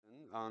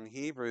on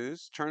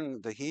Hebrews.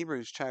 Turn to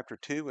Hebrews chapter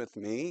 2 with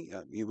me.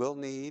 You will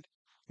need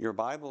your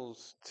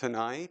Bibles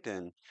tonight,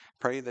 and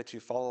pray that you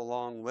follow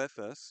along with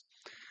us.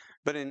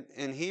 But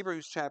in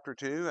Hebrews chapter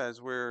 2,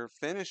 as we're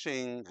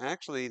finishing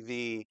actually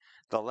the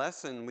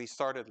lesson we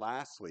started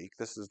last week,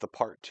 this is the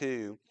part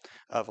 2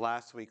 of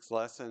last week's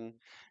lesson,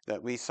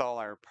 that we saw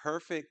our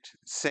perfect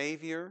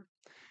Savior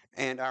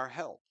and our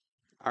help.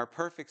 Our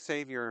perfect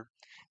Savior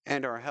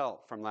and our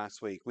help from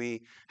last week.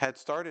 We had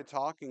started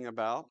talking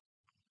about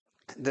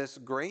this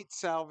great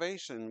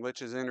salvation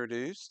which is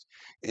introduced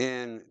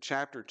in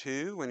chapter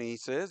 2 when he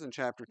says in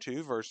chapter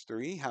 2 verse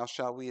 3, how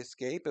shall we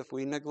escape if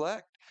we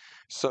neglect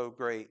so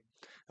great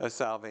a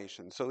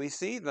salvation? So we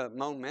see the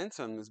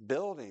momentum is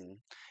building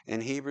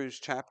in Hebrews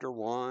chapter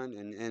 1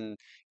 and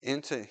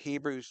into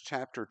Hebrews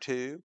chapter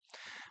 2.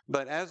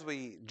 But as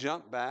we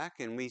jump back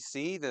and we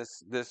see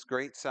this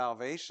great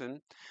salvation,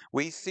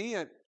 we see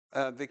it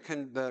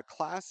the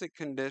classic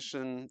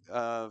condition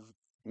of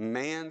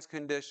man's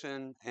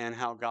condition and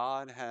how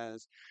God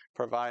has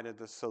provided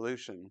the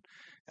solution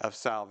of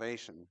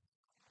salvation.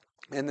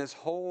 And this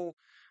whole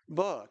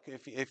book,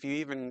 if you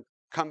even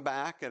come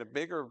back at a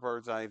bigger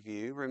bird's eye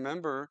view,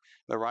 remember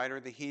the writer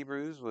of the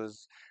Hebrews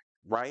was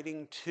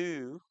writing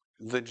to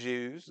the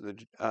Jews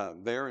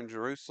there in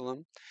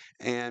Jerusalem.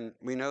 And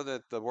we know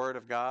that the Word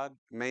of God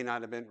may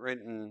not have been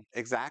written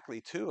exactly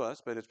to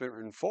us, but it's been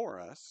written for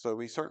us. So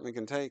we certainly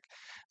can take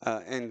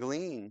and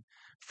glean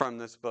from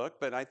this book.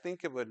 But I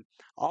think it would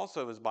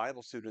also, as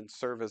Bible students,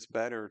 serve us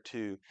better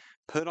to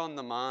put on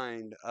the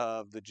mind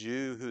of the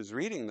Jew who's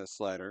reading this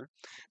letter,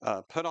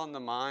 put on the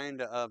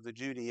mind of the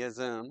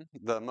Judaism,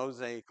 the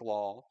Mosaic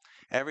law,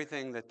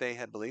 everything that they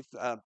had believed,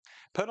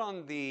 put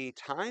on the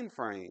time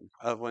frame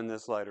of when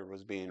this letter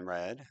was being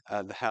read,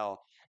 how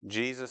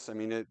Jesus, I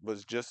mean, it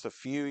was just a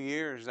few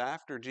years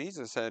after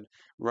Jesus had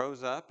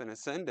rose up and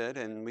ascended,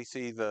 and we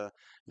see the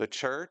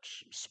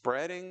church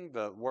spreading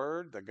the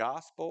word, the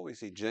gospel. We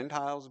see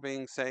Gentiles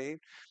being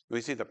saved. We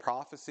see the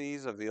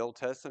prophecies of the Old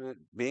Testament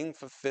being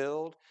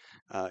fulfilled,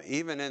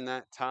 even in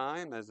that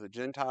time as the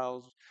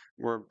Gentiles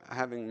were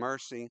having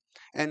mercy.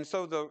 And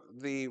so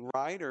the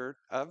writer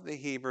of the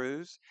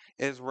Hebrews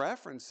is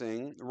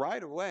referencing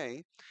right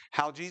away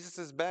how Jesus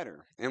is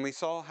better. And we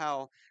saw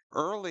how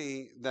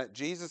early that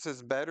Jesus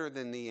is better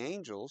than the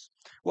angels.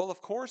 Well,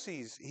 of course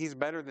he's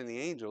better than the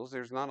angels.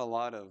 There's not a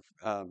lot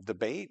of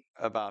debate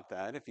about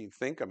that if you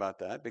think about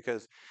that,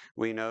 because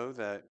we know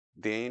that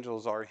the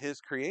angels are his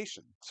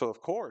creation. So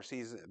of course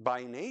he's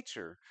by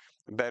nature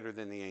better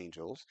than the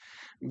angels.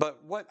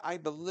 But what I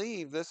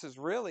believe this is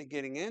really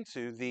getting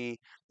into, the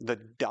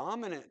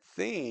dominant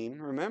theme,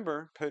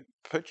 remember,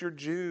 put your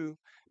Jew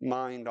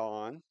mind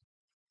on,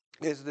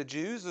 is the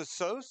Jews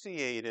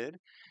associated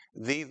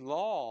the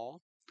law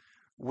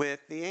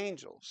with the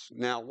angels.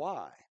 Now,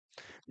 why?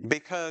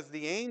 Because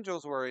the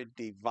angels were a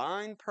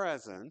divine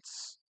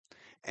presence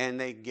and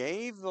they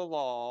gave the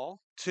law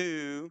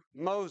to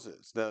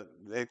Moses.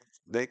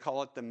 They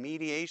call it the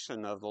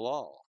mediation of the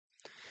law.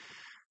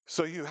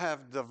 So you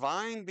have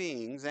divine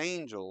beings,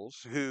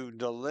 angels, who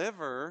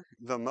deliver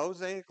the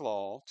Mosaic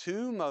law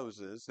to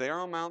Moses there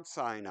on Mount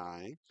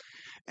Sinai.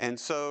 And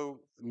so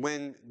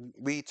when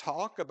we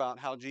talk about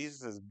how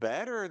Jesus is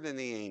better than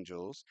the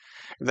angels,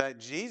 that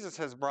Jesus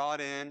has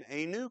brought in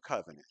a new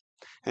covenant.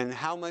 And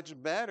how much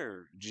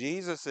better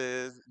Jesus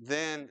is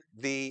than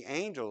the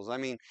angels. I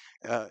mean,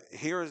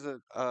 here is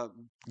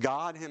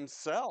God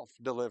himself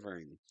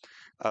delivering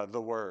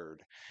the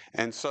word.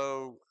 And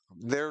so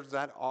there's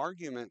that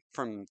argument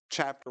from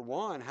chapter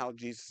 1 how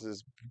Jesus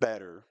is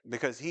better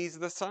because he's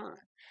the Son.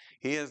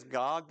 He is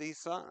God the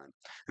Son.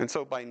 And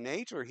so by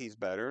nature he's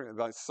better.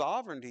 By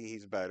sovereignty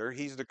he's better.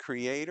 He's the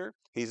creator.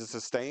 He's a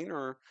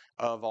sustainer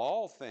of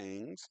all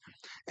things.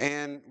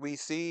 And we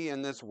see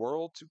in this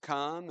world to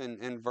come,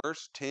 in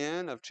verse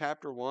 10 of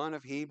chapter 1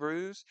 of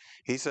Hebrews,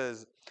 he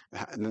says,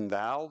 and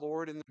thou,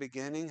 Lord, in the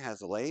beginning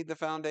hast laid the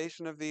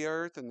foundation of the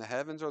earth, and the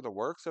heavens are the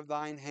works of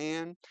thine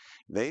hand.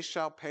 They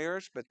shall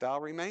perish, but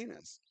thou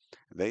remainest.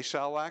 They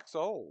shall wax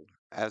old,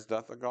 as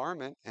doth a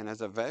garment, and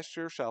as a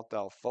vesture shalt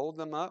thou fold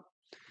them up,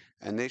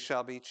 and they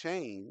shall be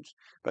changed,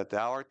 but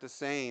thou art the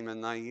same,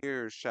 and thy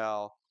years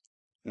shall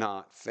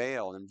not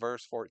fail. In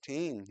verse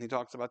 14, he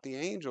talks about the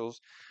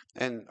angels,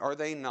 and are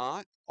they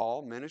not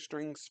all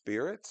ministering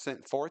spirits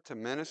sent forth to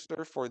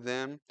minister for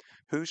them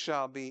who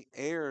shall be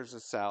heirs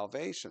of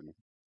salvation?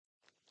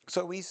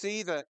 So we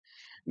see that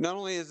not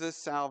only is this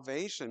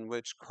salvation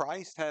which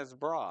Christ has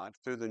brought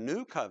through the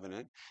new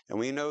covenant, and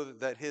we know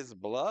that his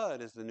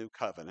blood is the new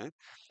covenant,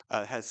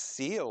 has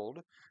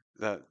sealed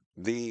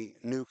the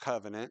new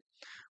covenant,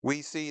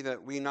 we see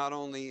that we not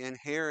only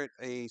inherit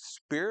a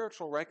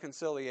spiritual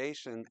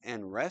reconciliation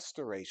and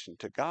restoration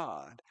to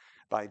God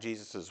by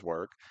Jesus'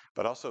 work,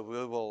 but also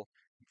we will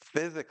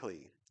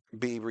physically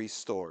be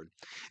restored.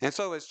 And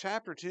so as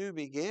chapter 2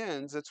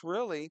 begins, it's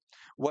really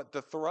what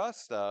the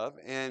thrust of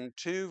in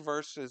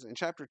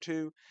chapter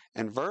 2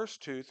 and verse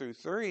 2 through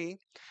 3,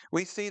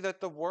 we see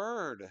that the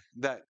word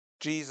that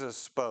Jesus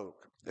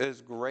spoke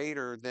is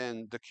greater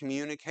than the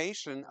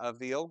communication of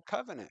the old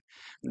covenant.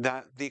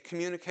 That the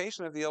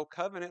communication of the old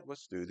covenant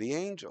was through the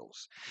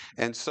angels.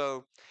 And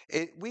so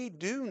we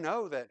do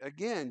know that,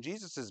 again,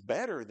 Jesus is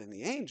better than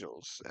the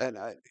angels. And,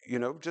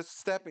 just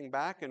stepping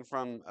back and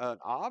from an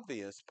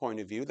obvious point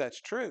of view,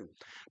 that's true.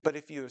 But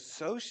if you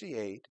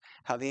associate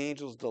how the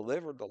angels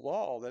delivered the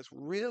law, that's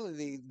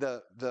really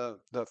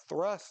the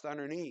thrust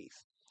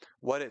underneath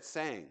what it's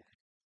saying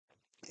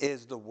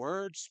is the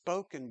word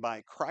spoken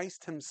by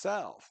Christ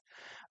himself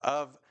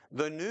of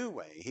the new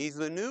way. He's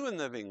the new and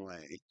living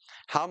way.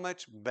 How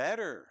much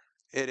better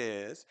it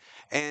is.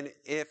 And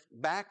if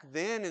back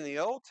then in the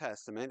Old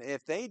Testament,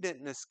 if they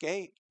didn't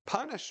escape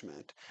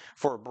punishment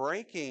for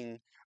breaking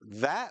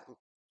that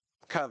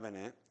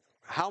covenant,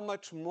 how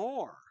much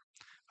more?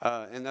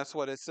 And that's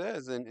what it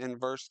says in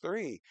verse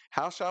 3.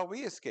 How shall we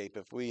escape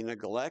if we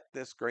neglect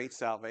this great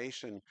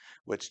salvation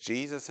which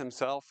Jesus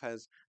himself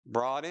has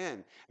brought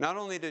in? Not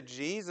only did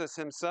Jesus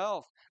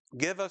himself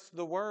give us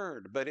the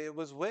word, but it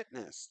was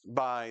witnessed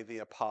by the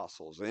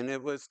apostles and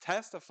it was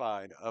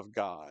testified of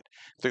God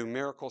through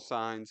miracle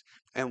signs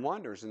and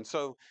wonders. And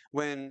so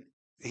when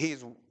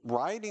he's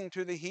writing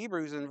to the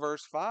Hebrews in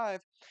verse 5,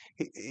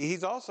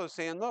 he's also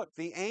saying, look,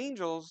 the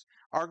angels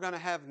are going to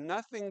have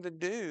nothing to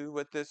do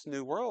with this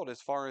new world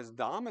as far as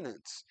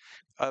dominance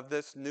of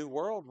this new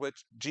world,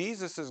 which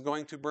Jesus is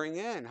going to bring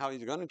in, how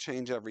he's going to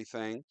change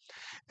everything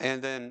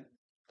and then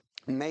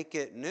make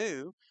it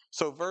new.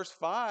 So, verse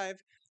 5,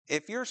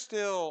 if you're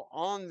still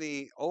on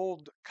the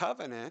old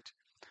covenant,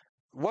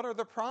 what are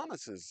the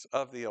promises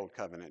of the old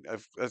covenant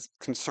as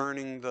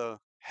concerning the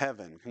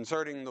heaven,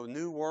 concerning the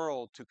new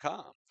world to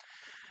come?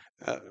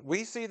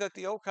 We see that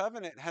the old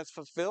covenant has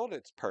fulfilled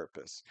its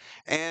purpose,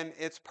 and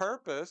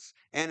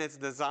its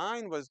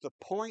design was to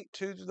point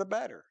to the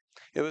better.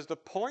 It was to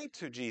point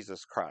to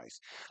Jesus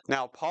Christ.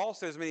 Now, Paul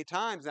says many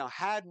times, now,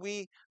 had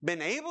we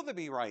been able to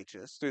be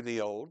righteous through the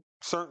old,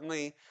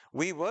 certainly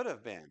we would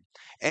have been.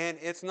 And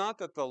it's not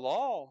that the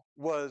law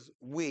was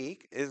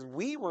weak, is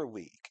we were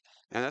weak.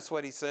 And that's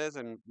what he says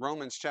in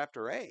Romans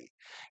chapter 8,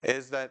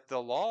 is that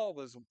the law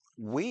was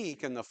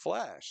weak in the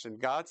flesh,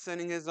 and God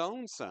sending his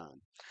own son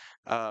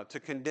to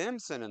condemn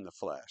sin in the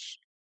flesh.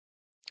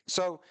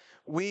 So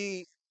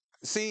we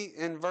see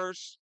in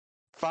verse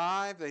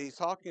 5 that he's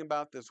talking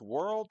about this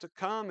world to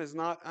come is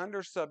not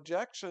under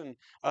subjection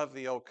of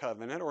the old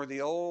covenant or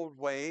the old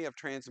way of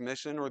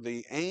transmission or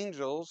the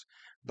angels,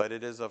 but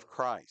it is of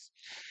Christ.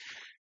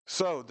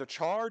 So the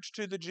charge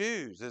to the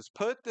Jews is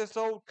put this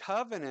old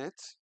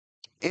covenant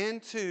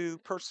into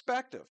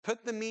perspective.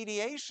 Put the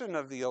mediation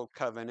of the old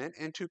covenant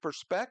into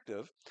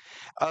perspective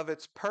of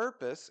its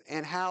purpose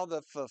and how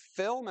the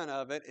fulfillment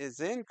of it is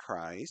in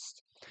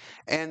Christ,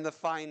 and the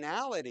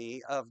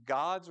finality of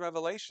God's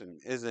revelation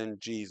is in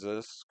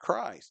Jesus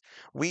Christ.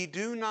 We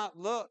do not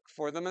look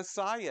for the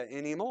Messiah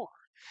anymore.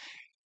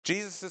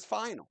 Jesus is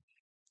final.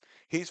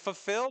 He's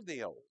fulfilled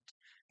the old,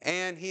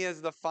 and he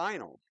is the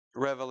final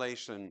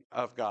revelation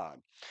of God.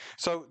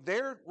 So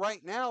there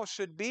right now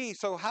should be,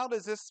 so how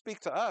does this speak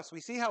to us?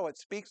 We see how it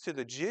speaks to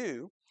the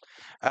Jew,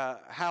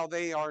 how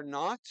they are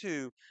not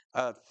to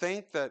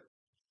think that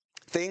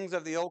things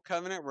of the old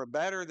covenant were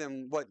better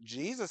than what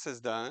Jesus has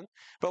done.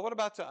 But what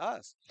about to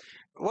us?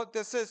 What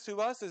this says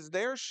to us is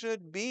there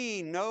should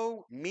be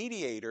no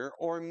mediator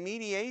or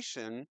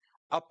mediation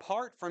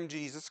apart from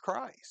Jesus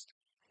Christ.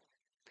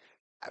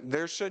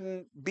 There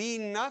shouldn't be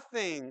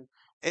nothing.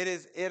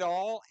 It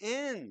all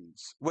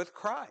ends with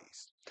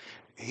Christ.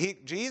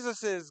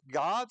 Jesus is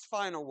God's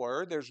final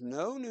word. There's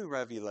no new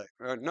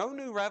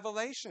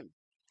revelation.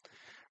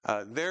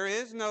 There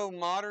is no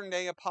modern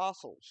day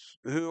apostles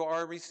who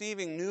are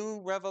receiving new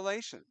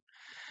revelation.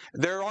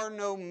 There are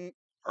no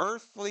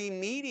earthly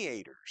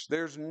mediators.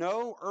 There's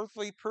no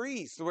earthly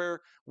priests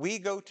where we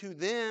go to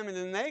them and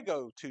then they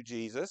go to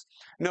Jesus.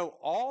 No,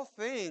 all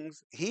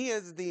things, he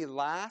is the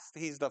last,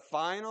 he's the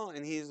final,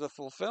 and he's the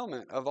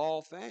fulfillment of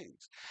all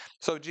things.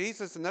 So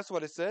Jesus, and that's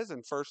what it says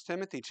in 1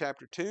 Timothy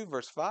chapter 2,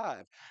 verse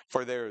 5,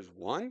 for there is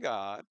one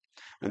God,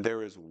 and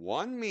there is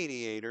one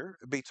mediator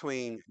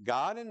between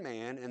God and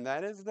man, and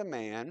that is the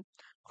man,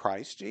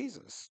 Christ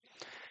Jesus.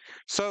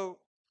 So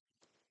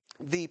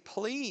the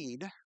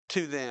plead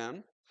to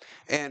them,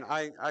 and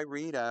I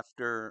read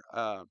after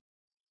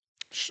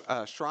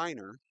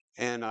Schreiner,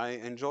 and I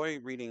enjoy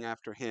reading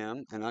after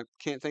him, and I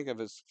can't think of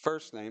his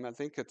first name. I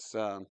think it's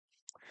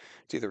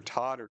either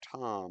Todd or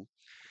Tom,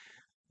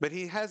 but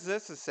he has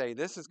this to say.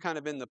 This has kind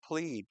of been the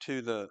plead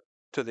to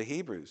the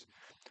Hebrews.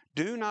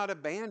 Do not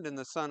abandon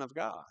the Son of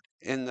God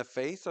in the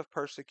face of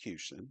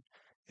persecution,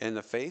 in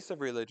the face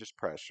of religious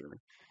pressure,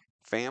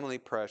 family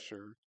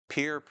pressure,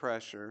 peer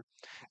pressure.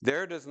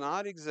 There does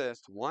not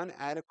exist one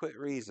adequate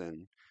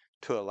reason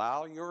to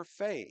allow your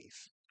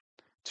faith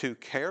to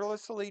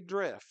carelessly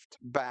drift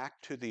back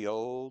to the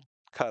old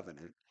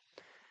covenant,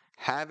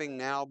 having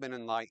now been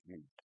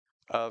enlightened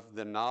of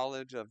the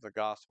knowledge of the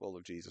gospel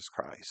of Jesus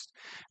Christ.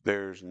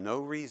 There's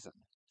no reason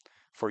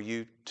for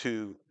you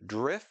to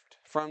drift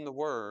from the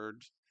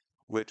words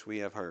which we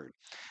have heard.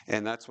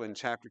 And that's when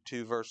chapter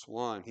 2, verse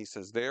 1, he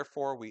says,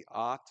 therefore we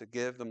ought to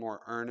give the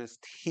more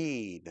earnest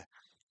heed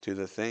to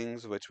the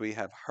things which we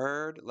have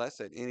heard,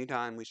 lest at any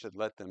time we should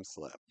let them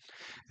slip.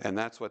 And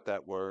that's what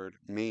that word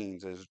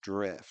means, is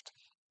drift.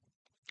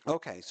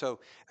 Okay,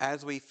 so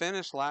as we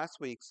finished last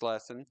week's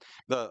lesson,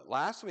 the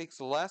last week's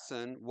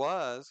lesson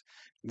was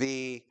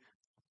the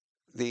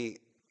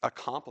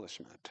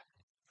accomplishment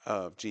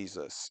of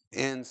Jesus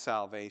in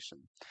salvation.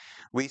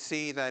 We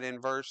see that in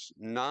verse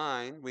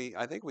 9,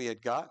 I think we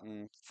had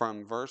gotten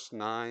from verse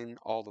 9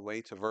 all the way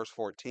to verse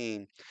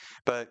 14,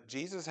 but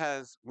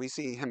we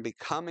see him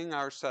becoming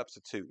our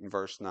substitute in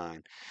verse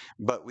 9.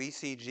 But we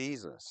see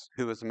Jesus,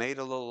 who was made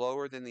a little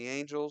lower than the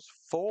angels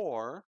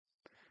for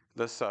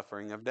the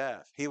suffering of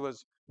death. He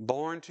was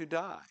born to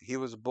die. He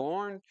was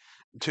born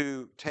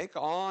to take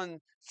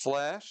on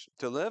flesh,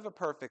 to live a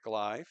perfect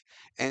life,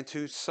 and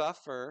to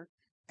suffer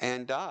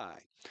and die.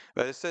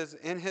 But it says,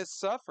 in his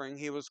suffering,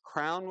 he was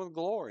crowned with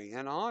glory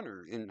and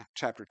honor in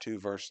chapter 2,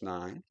 verse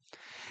 9,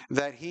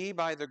 that he,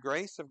 by the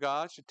grace of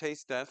God, should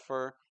taste death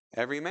for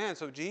every man.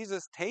 So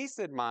Jesus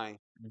tasted my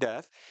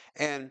death,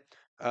 and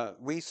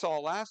we saw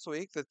last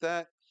week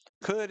that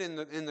could,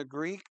 in the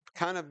Greek,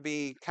 kind of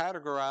be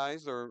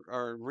categorized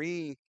or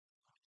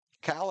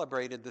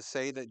recalibrated to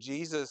say that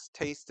Jesus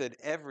tasted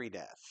every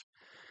death.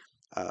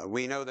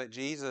 We know that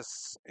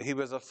Jesus, he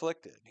was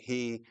afflicted.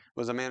 He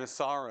was a man of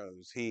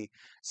sorrows. He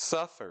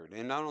suffered.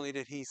 And not only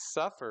did he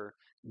suffer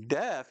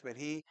death, but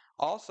he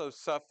also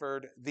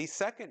suffered the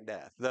second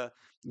death,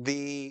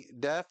 the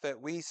death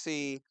that we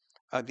see,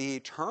 the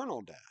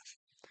eternal death.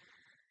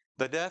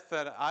 The death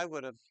that I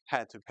would have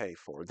had to pay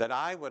for, that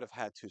I would have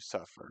had to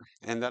suffer,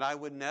 and that I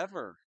would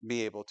never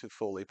be able to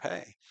fully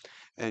pay.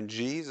 And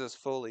Jesus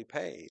fully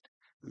paid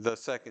the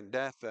second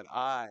death that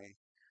I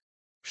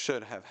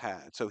should have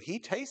had. So he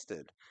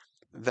tasted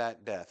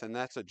that death. And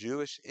that's a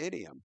Jewish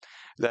idiom,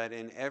 that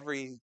in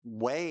every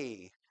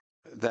way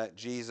that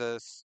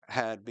Jesus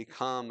had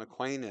become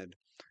acquainted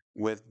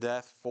with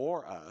death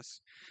for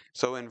us.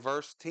 So in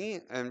verse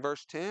 10,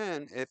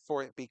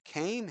 for it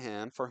became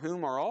him for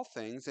whom are all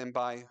things, and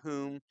by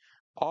whom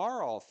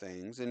are all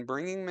things, in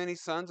bringing many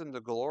sons into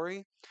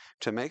glory,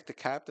 to make the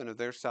captain of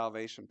their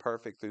salvation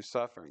perfect through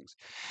sufferings.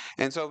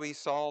 And so we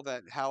saw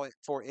that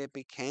for it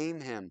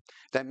became him.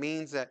 That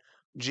means that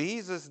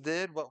Jesus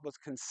did what was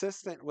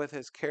consistent with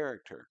his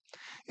character.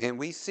 And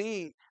we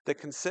see the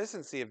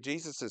consistency of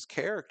Jesus's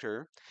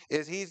character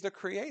is he's the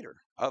creator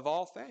of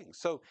all things.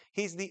 So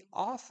he's the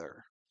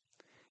author.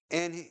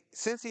 And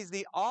since he's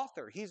the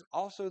author, he's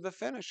also the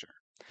finisher.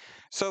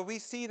 So we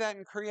see that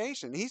in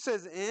creation. He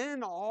says,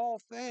 in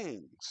all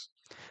things,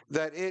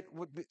 that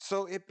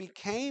so it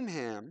became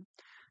him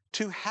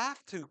to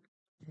have to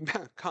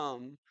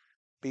come,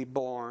 be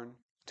born,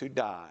 to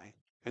die,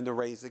 and to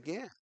raise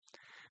again.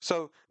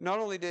 So not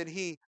only did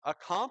he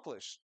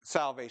accomplish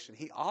salvation,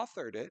 he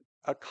authored it,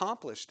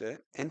 accomplished it,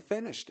 and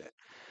finished it.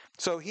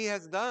 So he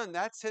has done,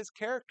 that's his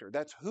character.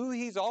 That's who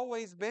he's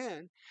always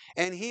been.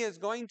 And he is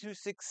going to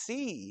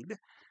succeed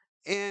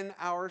in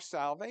our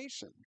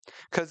salvation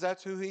because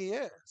that's who he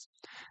is.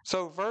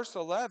 So verse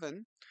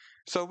 11,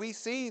 so we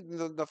see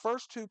the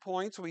first 2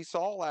 points we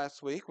saw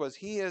last week was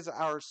he is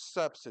our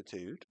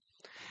substitute,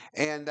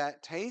 and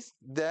that taste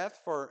death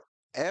for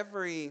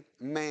every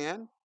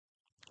man.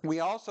 We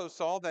also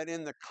saw that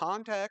in the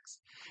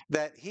context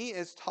that he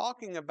is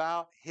talking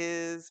about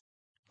his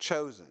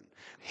chosen,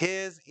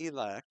 his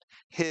elect,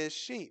 his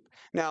sheep.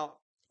 Now,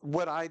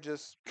 would I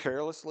just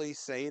carelessly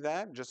say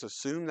that, just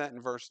assume that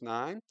in verse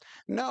 9?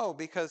 No,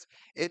 because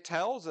it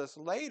tells us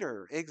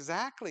later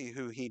exactly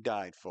who he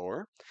died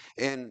for.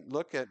 And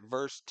look at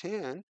verse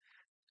 10,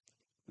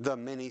 the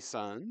many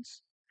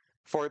sons.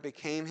 For it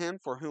became him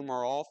for whom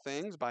are all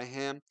things, by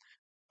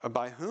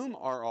whom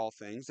are all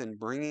things, in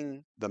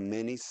bringing the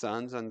many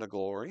sons unto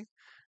glory.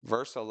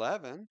 Verse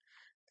 11,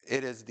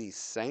 it is the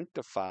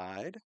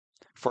sanctified,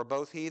 for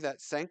both he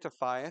that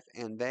sanctifieth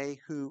and they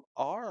who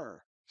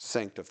are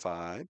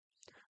sanctified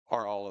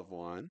are all of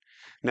one.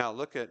 Now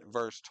look at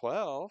verse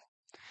 12.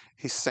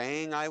 He's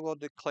saying, I will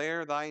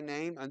declare thy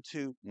name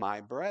unto my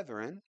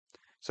brethren.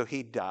 So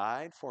he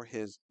died for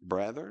his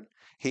brethren.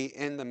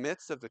 In the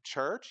midst of the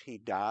church, he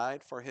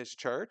died for his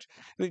church.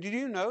 Now, did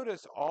you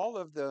notice all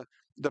of the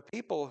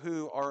people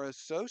who are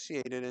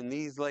associated in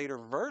these later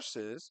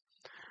verses?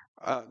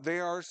 They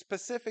are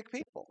specific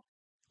people.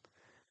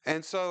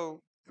 And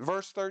so,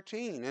 verse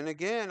 13, and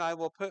again, I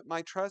will put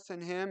my trust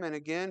in him, and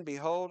again,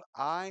 behold,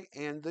 I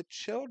and the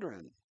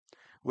children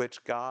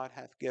which God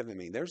hath given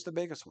me. There's the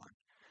biggest one.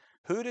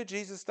 Who did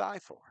Jesus die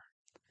for?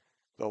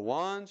 The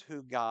ones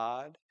who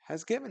God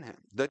has given him,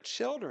 the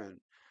children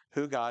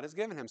who God has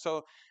given him.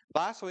 So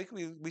last week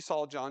we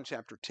saw John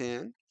chapter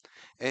 10,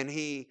 and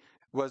he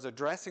was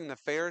addressing the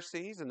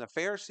Pharisees, and the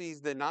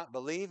Pharisees did not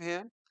believe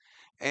him.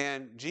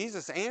 And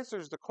Jesus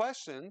answers the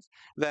questions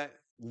that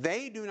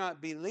they do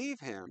not believe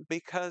him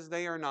because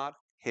they are not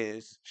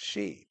his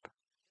sheep.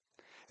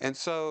 And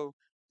so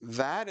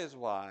that is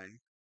why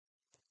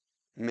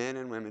men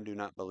and women do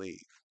not believe.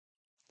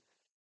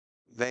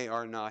 they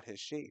are not his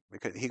sheep.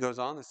 Because he goes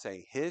on to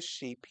say, his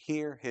sheep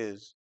hear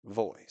his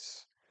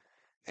voice,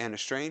 and a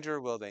stranger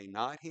will they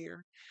not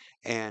hear.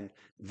 And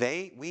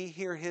we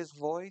hear his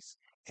voice,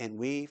 and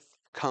we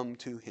come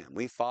to him.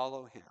 We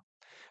follow him.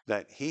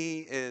 That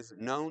he is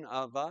known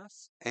of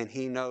us, and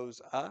he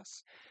knows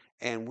us,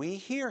 and we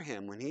hear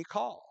him when he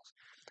calls.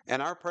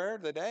 And our prayer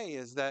today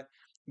is that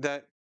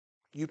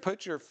you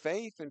put your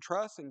faith and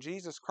trust in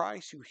Jesus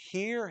Christ, you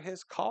hear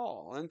his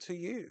call unto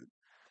you,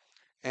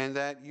 and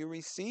that you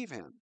receive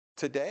him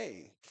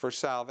today for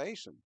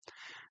salvation.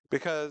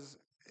 Because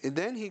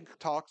then he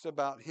talks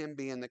about him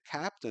being the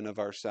captain of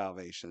our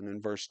salvation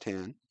in verse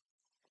 10.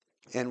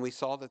 And we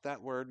saw that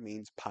that word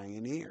means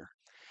pioneer.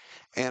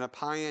 And a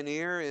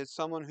pioneer is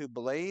someone who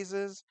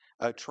blazes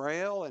a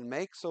trail and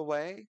makes a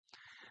way,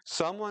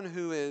 someone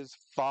who is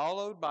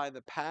followed by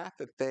the path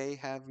that they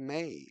have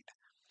made.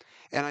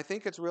 And I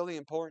think it's really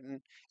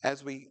important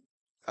as we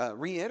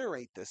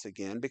reiterate this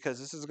again, because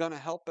this is going to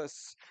help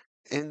us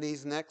in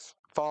these next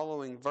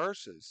following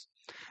verses.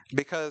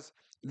 Because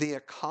the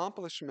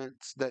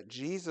accomplishments that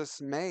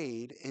Jesus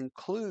made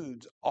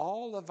includes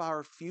all of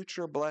our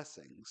future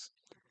blessings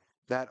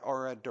that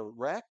are a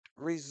direct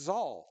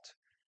result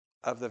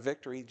of the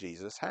victory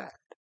Jesus had.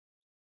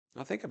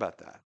 Now think about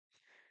that.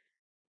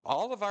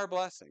 All of our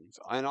blessings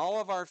and all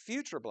of our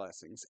future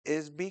blessings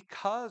is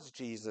because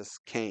Jesus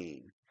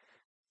came,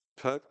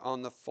 took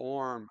on the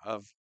form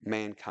of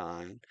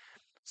mankind,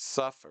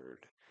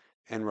 suffered,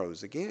 and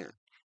rose again,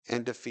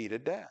 and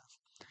defeated death.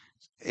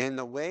 In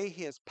the way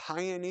he has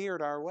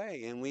pioneered our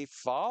way, and we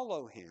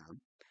follow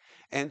him.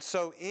 And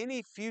so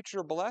any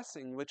future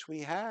blessing which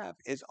we have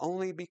is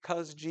only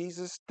because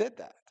Jesus did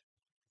that.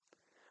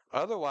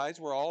 Otherwise,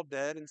 we're all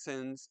dead in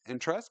sins and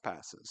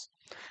trespasses,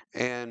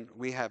 and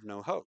we have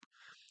no hope.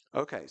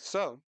 Okay,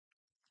 so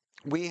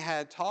we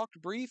had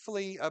talked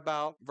briefly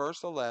about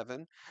verse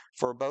 11,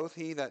 for both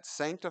he that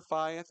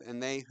sanctifieth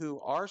and they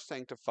who are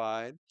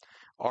sanctified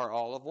are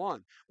all of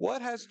one.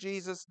 What has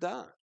Jesus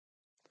done?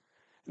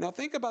 Now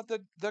think about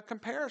the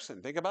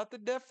comparison. Think about the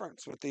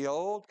difference with the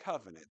old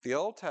covenant, the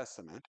Old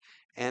Testament,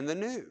 and the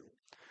new.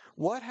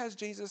 What has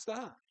Jesus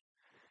done?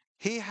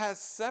 He has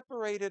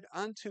separated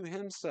unto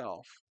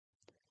himself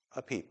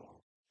a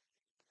people,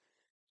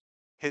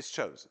 his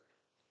chosen.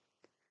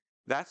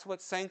 That's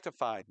what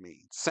sanctified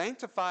means.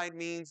 Sanctified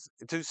means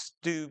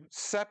to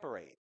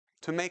separate,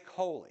 to make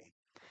holy.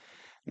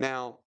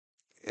 Now,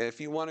 if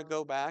you want to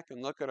go back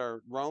and look at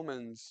our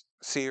Romans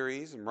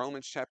series in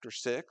Romans chapter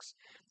 6,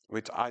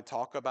 which I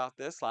talked about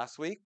this last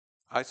week,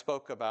 I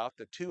spoke about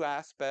the two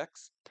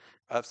aspects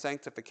of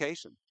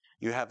sanctification.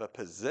 You have a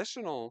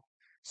positional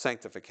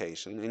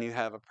sanctification and you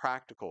have a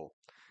practical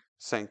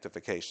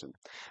sanctification.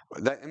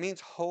 That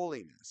means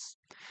holiness.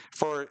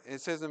 For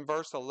it says in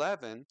verse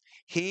 11,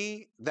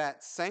 he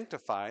that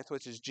sanctifieth,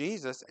 which is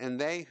Jesus, and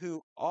they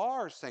who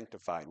are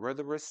sanctified, we're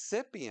the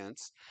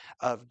recipients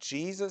of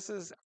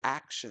Jesus's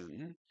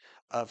action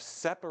of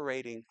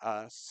separating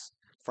us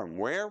from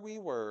where we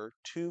were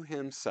to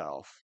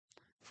himself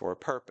for a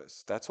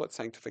purpose. That's what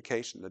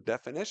sanctification, the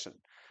definition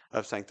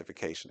of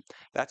sanctification.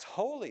 That's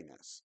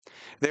holiness.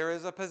 There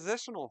is a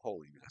positional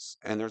holiness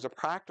and there's a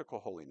practical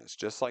holiness,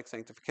 just like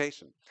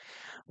sanctification.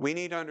 We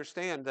need to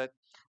understand that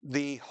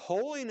the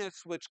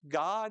holiness which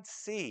God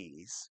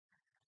sees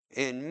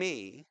in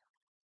me,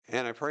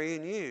 and I pray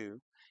in you,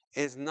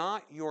 is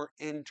not your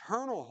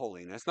internal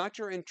holiness, not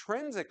your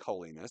intrinsic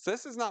holiness.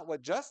 This is not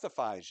what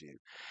justifies you.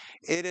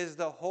 It is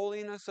the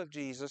holiness of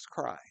Jesus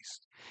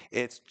Christ.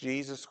 It's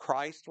Jesus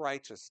Christ's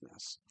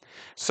righteousness.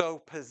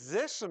 So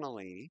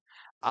positionally,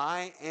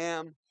 I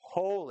am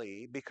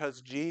holy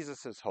because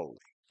Jesus is holy.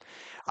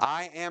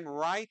 I am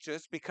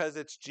righteous because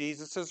it's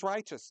Jesus'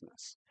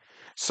 righteousness.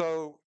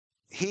 So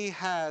he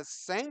has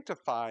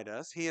sanctified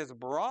us. He has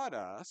brought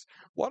us.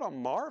 What a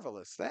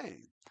marvelous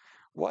thing.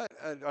 What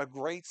a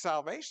great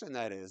salvation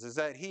that is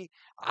that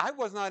I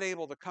was not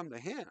able to come to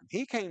him.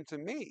 He came to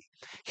me.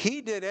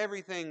 He did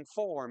everything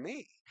for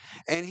me.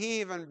 And he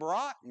even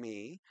brought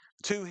me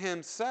to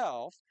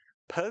himself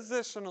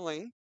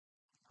positionally.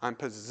 I'm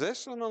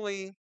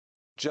positionally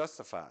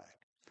justified.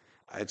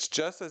 It's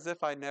just as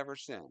if I never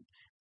sinned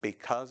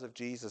because of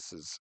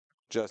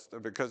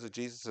because of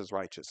Jesus's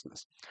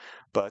righteousness.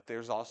 But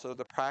there's also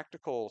the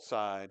practical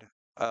side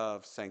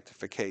of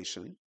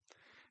sanctification.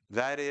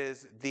 That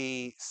is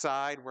the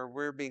side where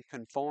we're being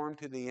conformed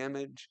to the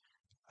image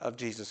of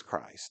Jesus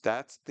Christ.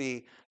 That's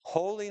the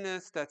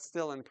holiness that's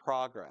still in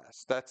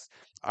progress. That's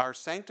our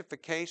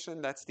sanctification.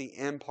 That's the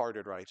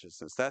imparted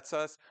righteousness. That's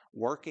us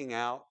working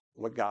out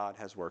what God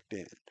has worked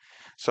in.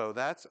 So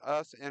that's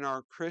us in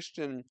our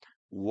Christian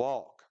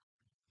walk.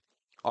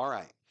 All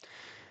right.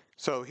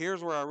 So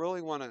here's where I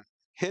really want to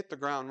hit the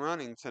ground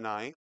running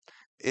tonight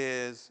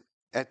is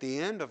at the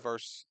end of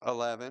verse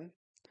 11.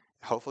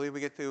 Hopefully we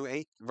get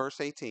through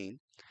verse 18.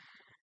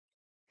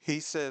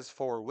 He says,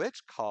 for which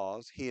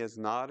cause he is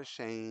not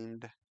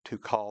ashamed to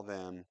call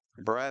them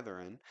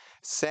brethren,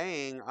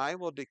 saying, I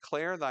will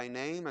declare thy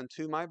name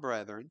unto my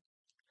brethren.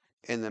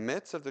 In the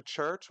midst of the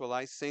church will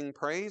I sing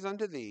praise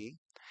unto thee.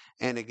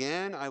 And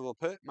again I will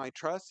put my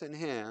trust in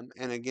him,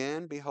 and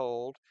again,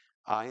 behold,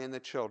 I and the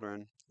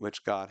children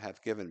which God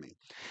hath given me.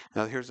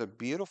 Now, here's a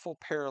beautiful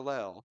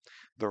parallel.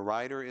 The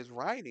writer is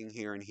writing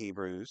here in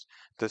Hebrews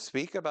to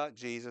speak about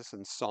Jesus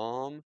in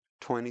Psalm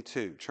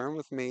 22. Turn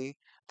with me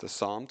to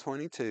Psalm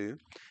 22.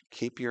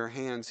 Keep your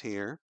hands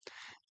here.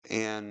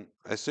 And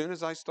as soon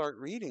as I start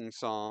reading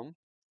Psalm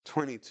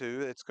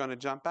 22, it's going to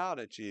jump out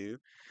at you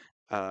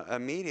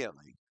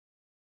immediately.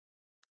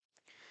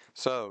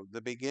 So,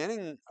 the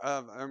beginning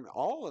of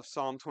all of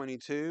Psalm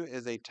 22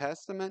 is a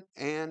testament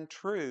and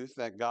truth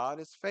that God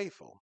is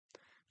faithful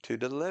to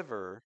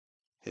deliver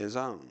his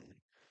own.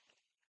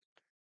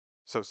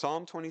 So,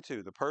 Psalm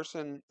 22, the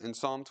person in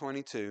Psalm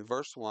 22,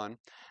 verse 1,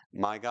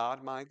 my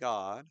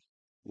God,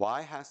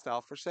 why hast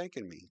thou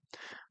forsaken me?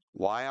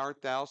 Why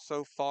art thou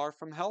so far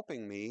from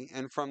helping me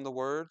and from the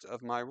words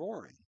of my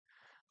roaring?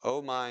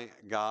 O my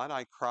God,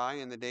 I cry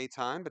in the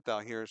daytime, but thou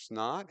hearest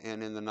not,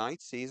 and in the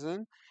night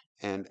season,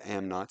 and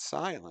am not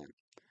silent.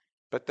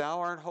 But thou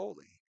art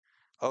holy,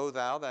 O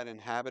thou that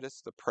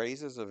inhabitest the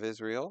praises of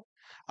Israel.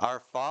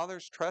 Our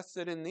fathers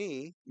trusted in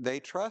thee, they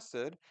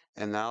trusted,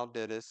 and thou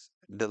didst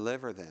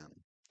deliver them.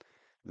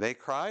 They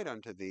cried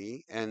unto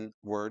thee, and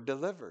were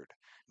delivered.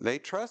 They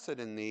trusted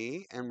in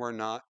thee, and were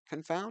not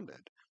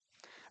confounded.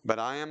 But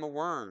I am a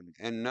worm,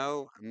 and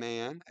no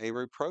man, a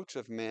reproach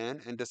of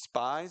men, and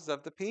despised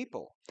of the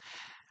people.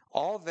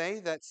 All they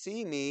that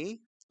see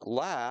me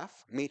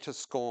laugh me to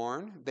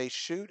scorn. They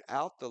shoot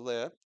out the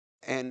lip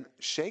and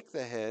shake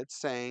the head,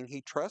 saying, he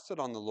trusted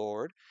on the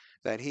Lord,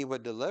 that he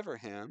would deliver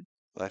him.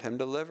 Let him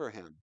deliver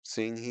him,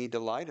 seeing he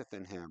delighteth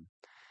in him.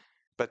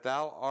 But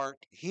thou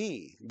art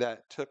he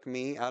that took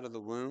me out of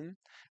the womb.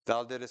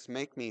 Thou didst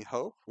make me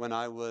hope when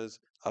I was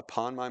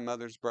upon my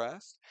mother's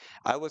breast.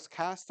 I was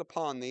cast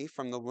upon thee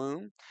from the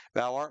womb.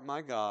 Thou art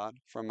my God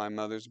from my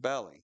mother's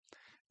belly.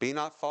 Be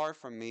not far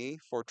from me,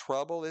 for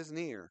trouble is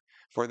near,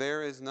 for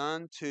there is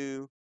none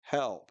to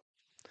help.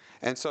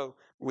 And so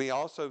we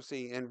also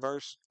see in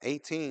verse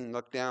 18,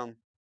 look down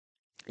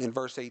in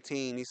verse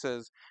 18, he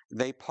says,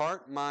 they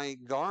part my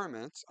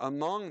garments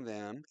among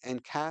them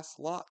and cast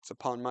lots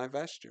upon my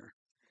vesture.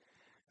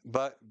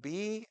 But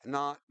be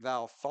not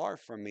thou far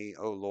from me,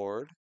 O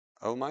Lord,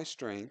 O my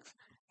strength,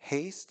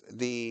 haste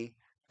thee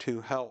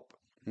to help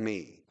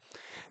me.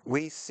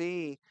 We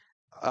see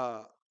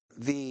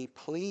the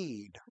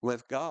plead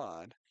with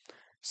God,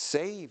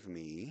 save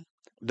me,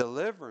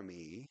 deliver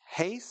me,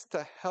 haste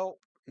to help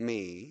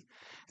me.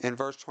 In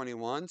verse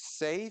 21,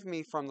 save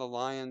me from the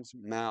lion's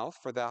mouth,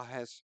 for thou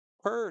hast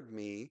heard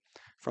me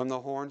from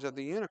the horns of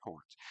the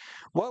unicorns.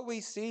 What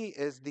we see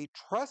is the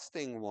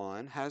trusting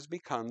one has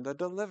become the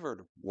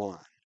delivered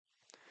one.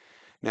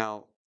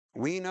 Now,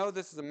 we know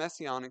this is a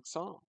messianic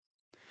psalm.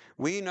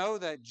 We know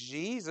that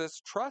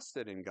Jesus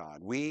trusted in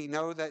God. We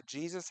know that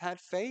Jesus had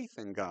faith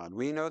in God.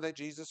 We know that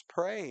Jesus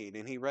prayed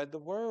and he read the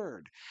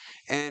word.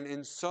 And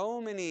in so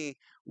many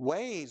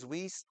ways,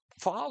 we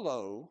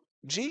follow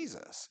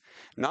Jesus,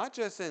 not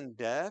just in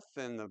death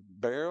and the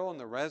burial and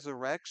the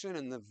resurrection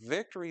and the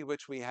victory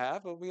which we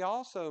have, but we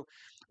go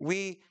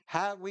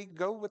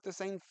with the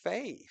same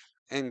faith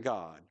in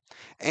God.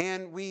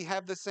 And we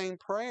have the same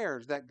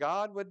prayers that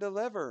God would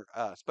deliver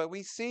us. But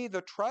we see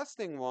the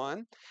trusting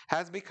one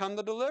has become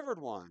the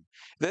delivered one.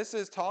 This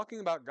is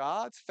talking about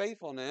God's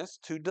faithfulness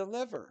to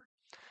deliver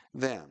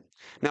them.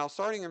 Now,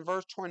 starting in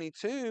verse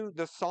 22,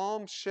 the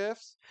psalm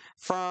shifts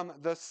from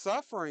the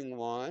suffering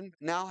one,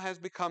 now has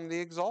become the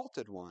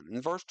exalted one.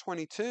 In verse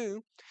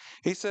 22,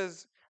 he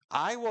says,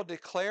 I will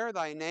declare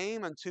thy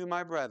name unto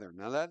my brethren.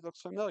 Now that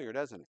looks familiar,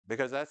 doesn't it?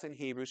 Because that's in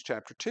Hebrews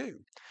chapter 2.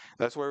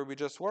 That's where we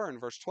just were in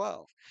verse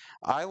 12.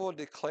 I will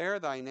declare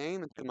thy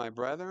name unto my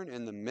brethren.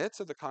 In the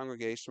midst of the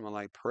congregation will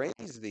I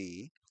praise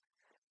thee.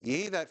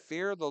 Ye that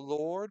fear the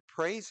Lord,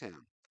 praise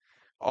him.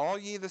 All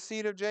ye the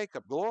seed of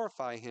Jacob,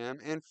 glorify him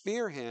and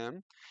fear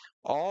him,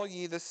 all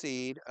ye the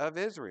seed of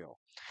Israel.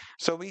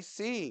 So we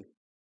see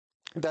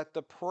that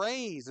the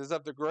praise is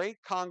of the great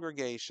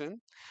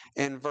congregation.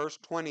 In verse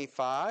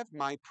 25,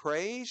 my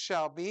praise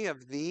shall be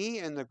of thee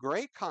in the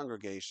great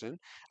congregation.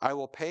 I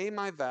will pay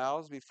my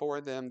vows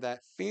before them that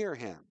fear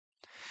him.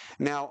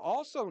 Now,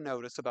 also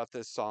notice about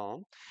this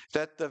psalm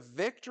that the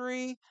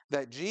victory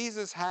that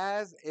Jesus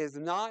has is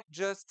not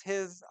just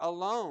his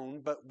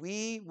alone, but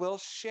we will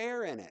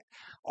share in it.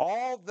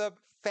 All the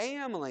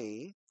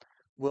family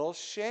will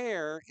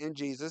share in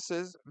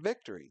Jesus'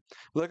 victory.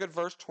 Look at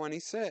verse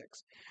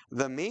 26.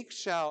 The meek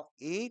shall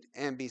eat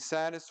and be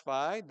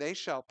satisfied. They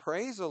shall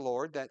praise the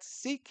Lord that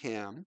seek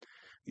him.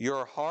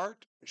 Your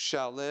heart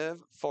shall live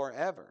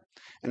forever.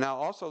 And now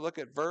also look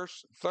at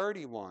verse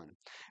 31.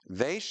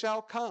 They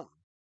shall come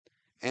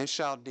and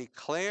shall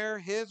declare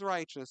his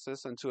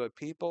righteousness unto a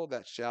people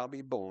that shall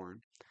be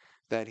born,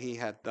 that he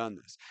hath done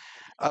this.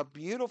 A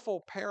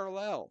beautiful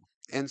parallel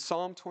in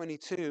Psalm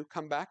 22,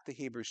 come back to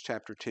Hebrews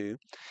chapter 2,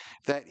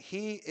 that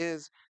he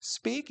is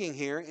speaking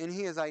here and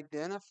he is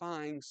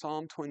identifying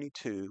Psalm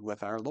 22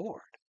 with our Lord,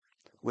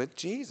 with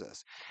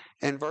Jesus.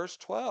 In verse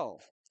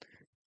 12,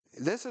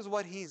 this is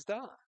what he's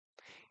done.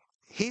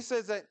 He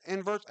says that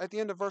at the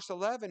end of verse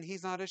 11,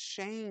 he's not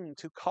ashamed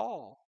to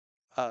call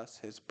us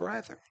his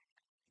brethren.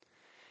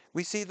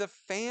 We see the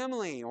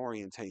family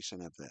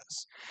orientation of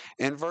this.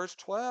 In verse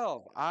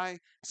 12, I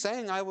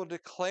will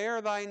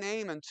declare thy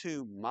name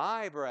unto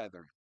my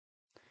brethren.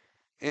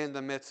 In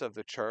the midst of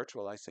the church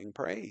will I sing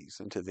praise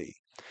unto thee.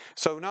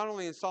 So not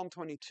only in Psalm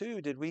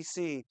 22 did we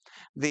see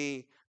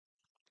the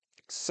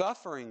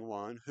suffering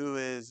one who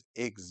is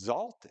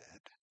exalted,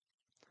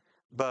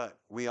 but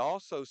we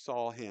also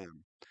saw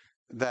him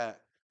that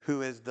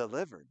who is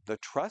delivered. The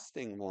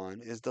trusting one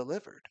is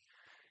delivered.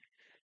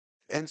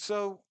 And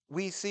so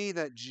we see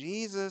that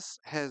Jesus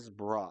has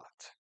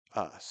brought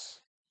us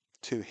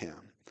to him.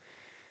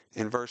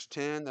 In verse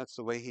 10, that's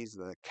the way he's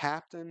the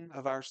captain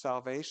of our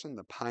salvation,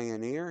 the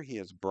pioneer. He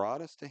has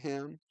brought us to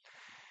him.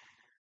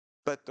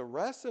 But the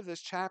rest of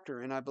this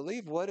chapter, and I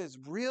believe what is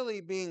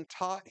really being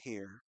taught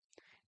here,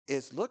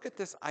 is look at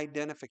this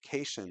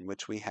identification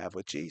which we have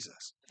with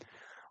Jesus.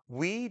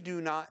 We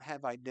do not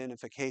have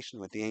identification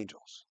with the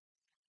angels,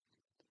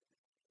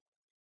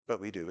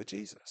 but we do with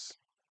Jesus.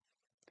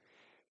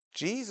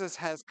 Jesus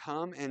has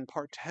come and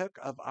partook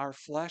of our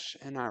flesh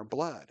and our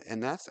blood.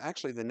 And that's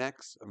actually the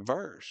next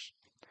verse.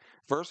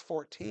 Verse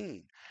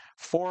 14.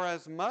 For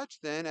as much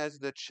then as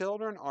the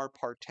children are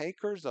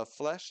partakers of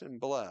flesh and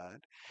blood,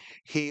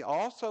 he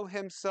also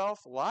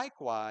himself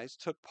likewise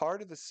took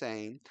part of the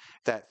same,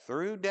 that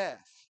through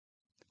death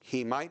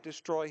he might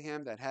destroy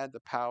him that had the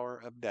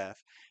power of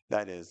death,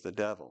 that is, the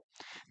devil.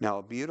 Now,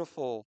 a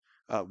beautiful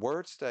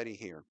word study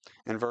here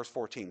in verse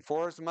 14.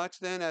 For as much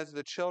then as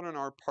the children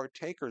are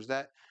partakers,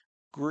 that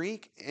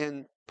Greek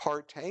in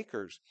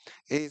partakers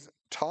is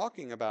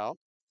talking about,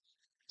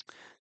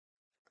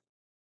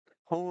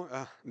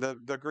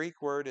 the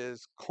Greek word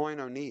is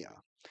koinonia,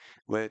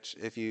 which,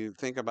 if you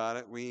think about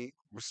it, we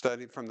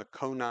studied from the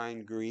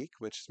Koine Greek,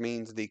 which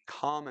means the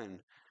common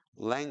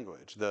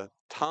language, the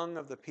tongue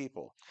of the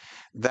people.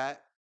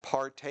 That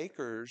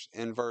partakers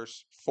in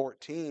verse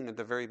 14 at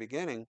the very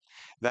beginning,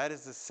 that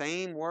is the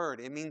same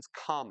word. It means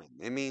common,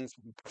 it means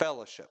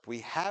fellowship. We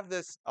have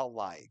this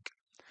alike.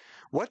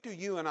 What do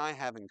you and I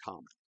have in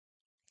common?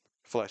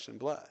 Flesh and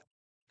blood.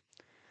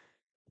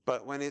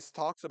 But when it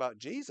talks about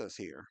Jesus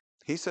here,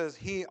 he says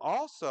he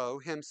also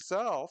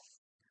himself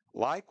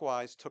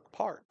likewise took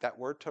part. That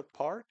word took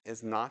part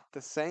is not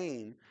the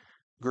same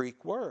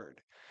Greek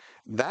word.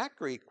 That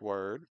Greek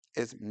word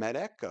is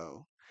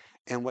meteko.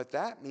 And what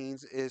that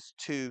means is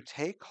to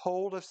take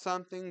hold of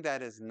something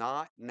that is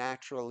not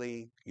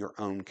naturally your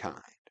own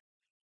kind.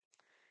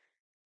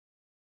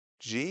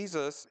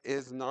 Jesus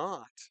is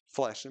not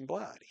flesh and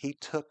blood. He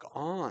took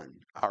on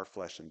our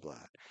flesh and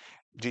blood.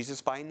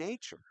 Jesus by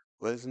nature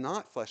was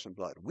not flesh and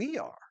blood. We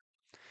are.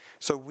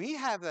 So we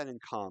have that in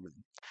common.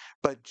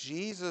 But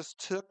Jesus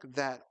took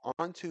that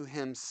onto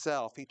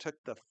himself. He took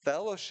the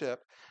fellowship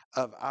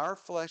of our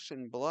flesh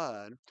and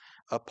blood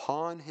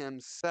upon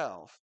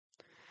himself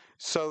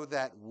so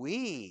that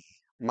we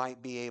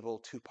might be able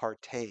to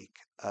partake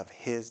of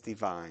his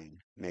divine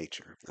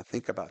nature. Now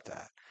think about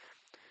that.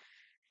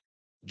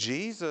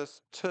 Jesus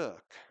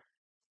took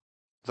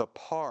the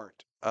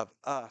part of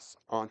us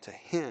onto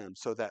him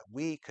so that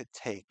we could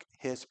take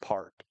his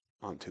part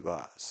onto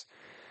us.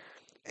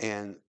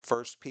 And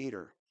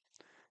Second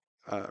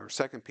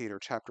Peter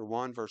chapter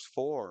 1 verse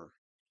 4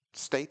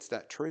 states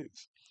that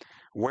truth.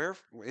 Where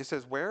it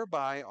says,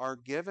 whereby are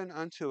given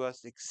unto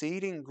us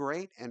exceeding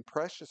great and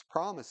precious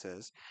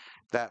promises,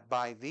 that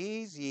by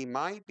these ye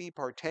might be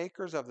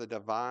partakers of the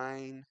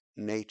divine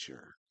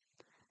nature,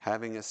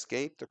 having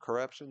escaped the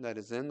corruption that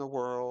is in the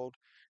world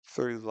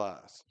through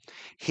lust.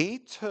 He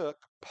took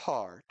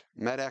part,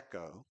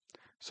 meteko,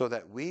 so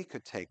that we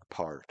could take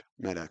part,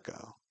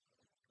 meteko.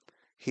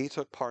 He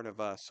took part of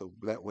us so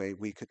that way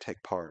we could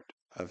take part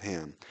of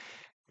him.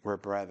 We're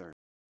brethren.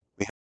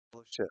 We have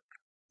fellowship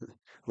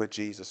with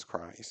Jesus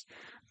Christ.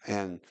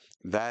 And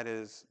that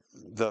is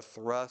the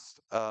thrust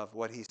of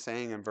what he's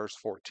saying in verse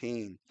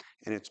 14.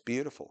 And it's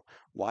beautiful.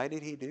 Why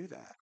did he do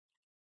that?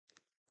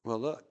 Well,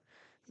 look,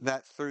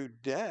 that through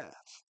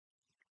death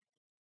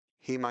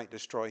he might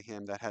destroy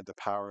him that had the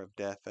power of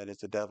death, that is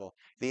the devil.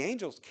 The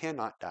angels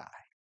cannot die.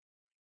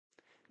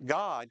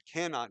 God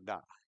cannot die.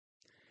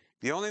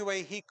 The only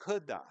way he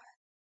could die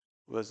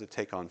was to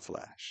take on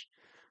flesh,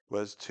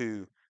 was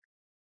to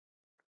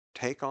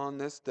take on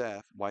this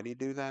death. Why did he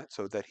do that?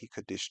 So that he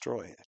could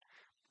destroy it.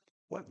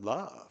 What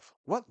love?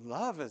 What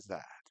love is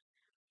that?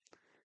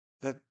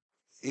 That,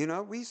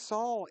 we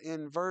saw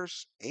in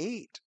verse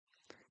 8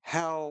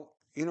 how,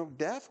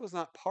 death was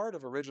not part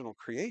of original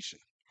creation.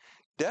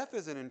 Death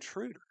is an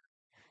intruder.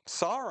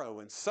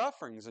 Sorrow and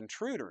suffering is an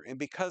intruder, and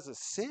because of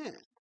sin.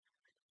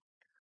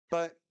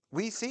 But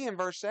we see in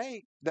verse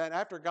 8 that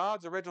after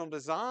God's original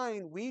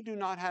design, we do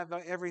not have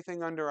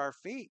everything under our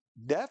feet.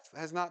 Death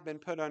has not been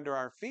put under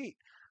our feet,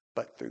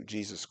 but through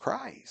Jesus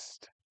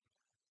Christ.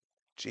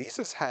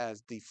 Jesus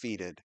has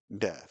defeated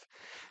death.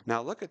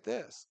 Now look at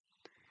this.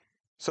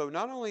 So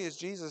not only is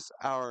Jesus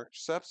our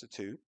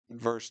substitute,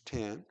 verse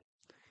 10,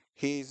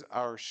 he's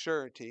our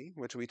surety,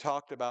 which we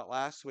talked about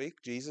last week,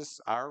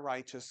 Jesus our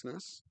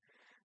righteousness.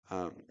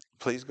 Um,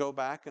 please go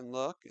back and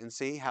look and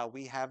see how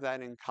we have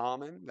that in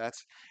common.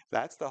 That's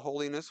the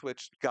holiness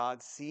which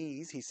God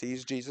sees. He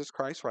sees Jesus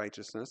Christ's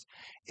righteousness,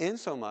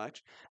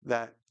 insomuch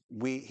that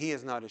He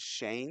is not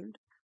ashamed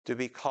to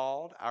be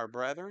called our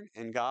brethren,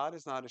 and God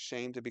is not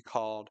ashamed to be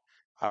called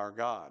our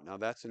God. Now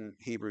that's in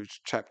Hebrews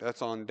chapter.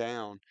 That's on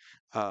down.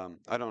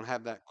 I don't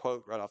have that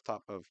quote right off the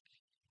top of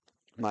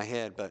my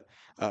head, but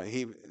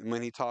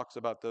when he talks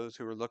about those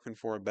who are looking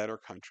for a better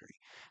country,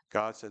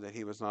 God said that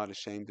He was not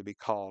ashamed to be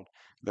called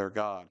their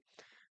God.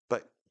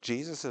 But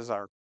Jesus is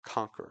our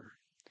conqueror.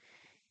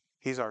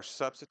 He's our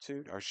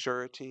substitute, our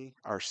surety,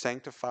 our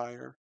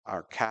sanctifier,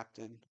 our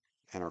captain,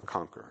 and our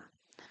conqueror.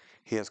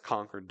 He has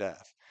conquered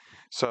death.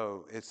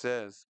 So it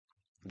says,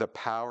 the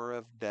power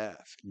of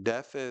death.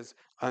 Death is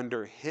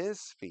under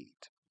His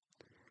feet.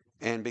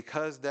 And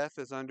because death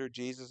is under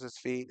Jesus'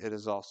 feet, it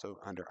is also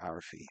under our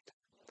feet.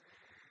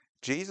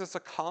 Jesus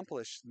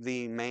accomplished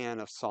the man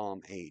of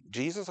Psalm 8.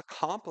 Jesus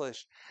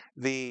accomplished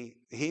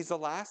he's the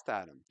last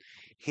Adam.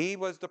 He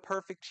was the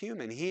perfect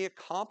human. He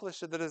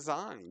accomplished the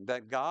design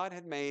that God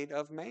had made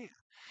of man.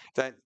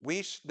 That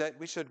we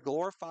should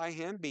glorify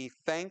Him, be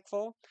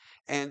thankful,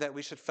 and that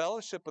we should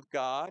fellowship with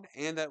God,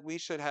 and that we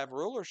should have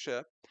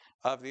rulership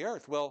of the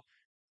earth. Well,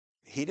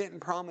 He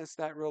didn't promise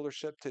that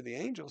rulership to the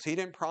angels. He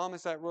didn't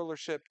promise that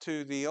rulership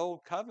to the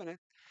old covenant.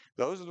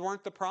 Those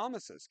weren't the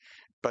promises.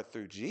 But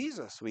through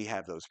Jesus, we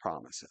have those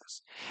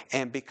promises.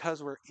 And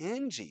because we're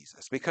in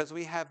Jesus, because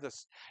we have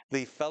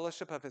the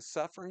fellowship of His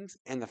sufferings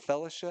and the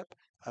fellowship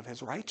of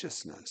His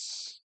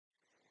righteousness,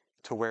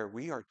 to where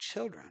we are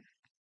children.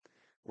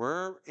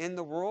 We're in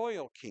the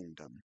royal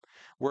kingdom.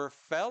 We're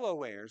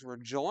fellow heirs. We're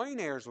joint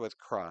heirs with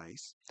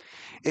Christ.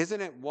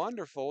 Isn't it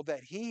wonderful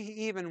that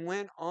He even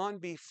went on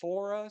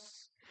before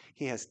us?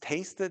 He has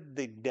tasted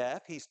the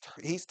death.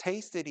 He's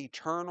tasted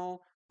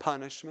eternal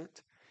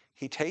punishment.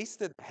 He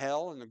tasted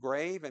hell and the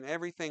grave and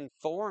everything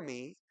for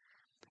me.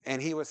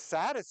 And He was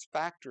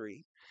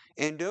satisfactory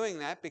in doing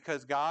that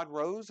because God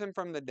rose Him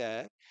from the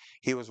dead.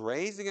 He was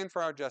raised again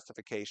for our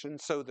justification.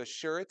 So the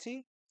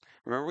surety,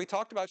 remember we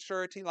talked about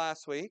surety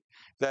last week,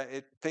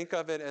 think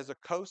of it as a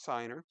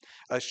cosigner.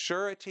 A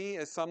surety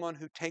is someone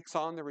who takes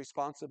on the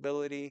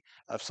responsibility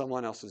of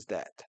someone else's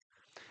debt.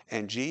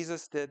 And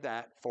Jesus did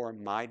that for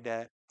my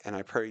debt, and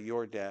I pray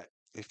your debt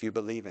if you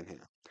believe in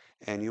Him.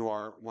 And you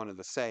are one of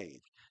the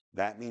saved.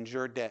 That means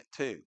your debt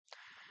too.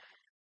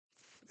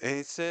 And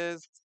it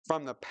says,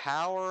 from the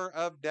power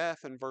of death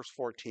in verse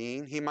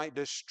 14, He might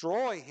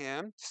destroy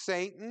him,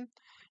 Satan,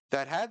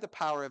 that had the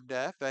power of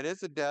death, that is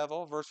the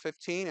devil, verse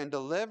 15, and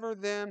deliver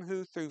them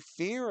who through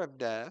fear of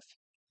death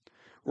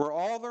were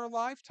all their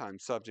lifetime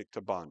subject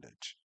to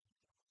bondage.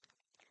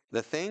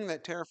 The thing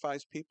that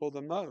terrifies people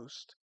the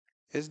most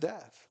is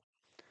death.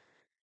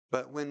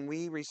 But when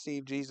we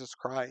receive Jesus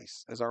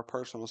Christ as our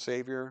personal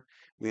Savior,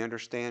 we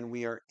understand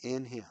we are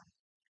in Him.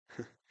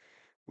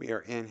 We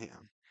are in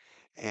Him.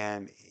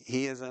 And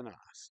He is in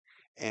us.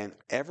 And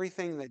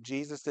everything that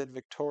Jesus did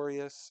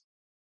victorious,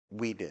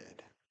 we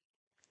did.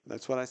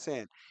 That's what I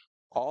said.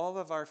 All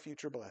of our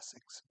future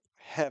blessings,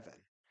 heaven,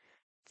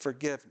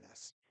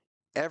 forgiveness,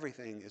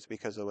 everything is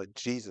because of what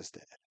Jesus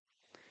did.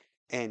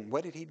 And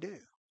what did He do?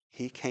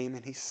 He came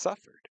and He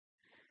suffered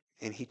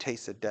and He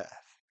tasted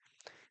death.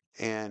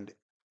 And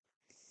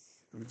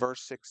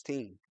verse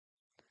 16,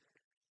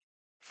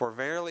 for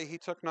verily He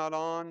took not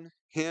on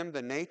Him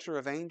the nature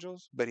of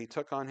angels, but He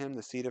took on Him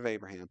the seed of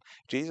Abraham.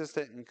 Jesus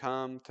didn't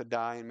come to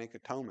die and make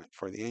atonement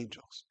for the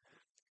angels.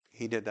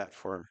 He did that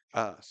for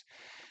us.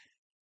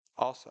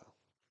 Also,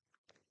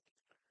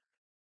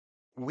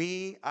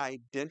 we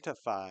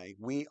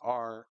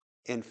are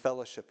in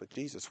fellowship with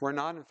Jesus. We're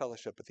not in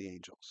fellowship with the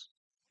angels.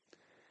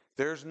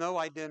 There's no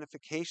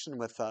identification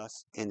with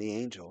us in the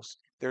angels.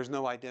 There's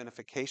no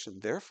identification,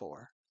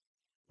 therefore,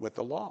 with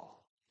the law,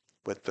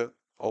 with the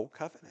old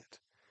covenant,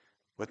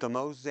 with the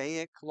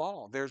Mosaic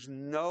law. There's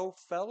no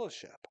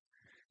fellowship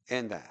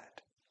in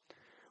that.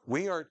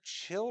 We are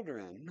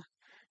children,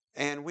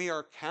 and we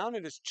are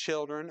counted as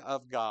children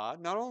of God.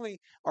 Not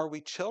only are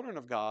we children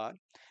of God,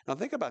 now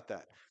think about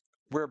that.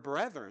 We're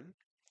brethren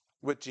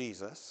with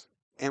Jesus,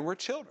 and we're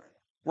children.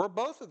 We're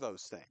both of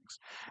those things.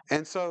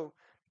 And so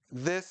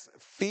this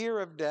fear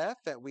of death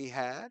that we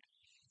had,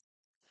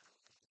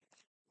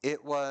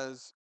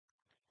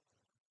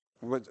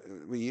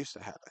 we used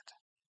to have it,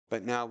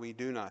 but now we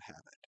do not have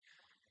it.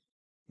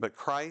 But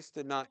Christ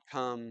did not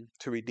come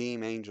to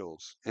redeem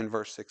angels in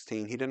verse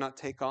 16. He did not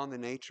take on the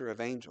nature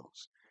of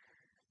angels.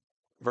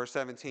 Verse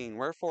 17,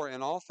 wherefore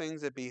in all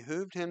things it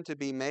behooved Him to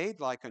be made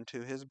like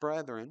unto His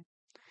brethren.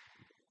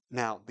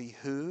 Now,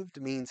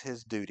 behooved means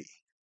His duty.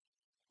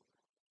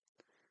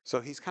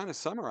 So He's kind of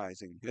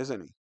summarizing,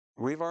 isn't He?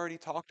 We've already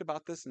talked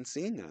about this and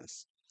seen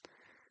this.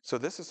 So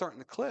this is starting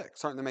to click,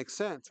 starting to make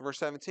sense. Verse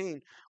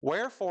 17,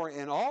 wherefore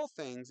in all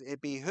things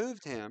it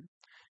behooved Him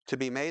to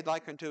be made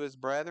like unto his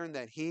brethren,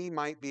 that he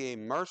might be a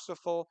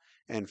merciful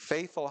and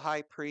faithful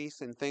high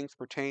priest in things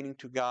pertaining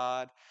to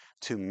God,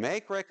 to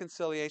make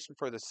reconciliation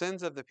for the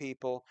sins of the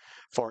people.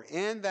 For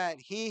in that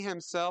he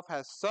himself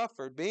has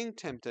suffered, being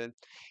tempted,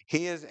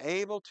 he is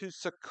able to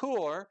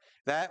succor.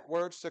 That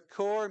word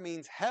succor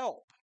means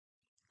help.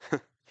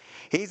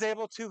 He's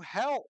able to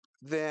help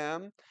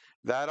them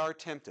that are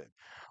tempted.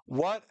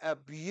 What a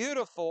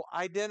beautiful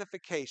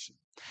identification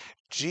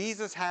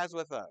Jesus has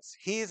with us.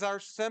 He's our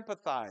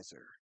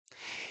sympathizer.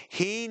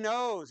 He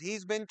knows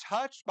he's been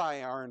touched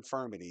by our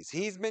infirmities.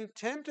 He's been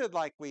tempted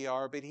like we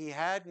are, but he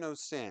had no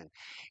sin.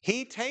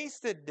 He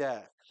tasted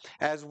death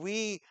as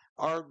we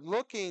are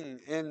looking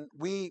and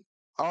we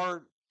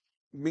are,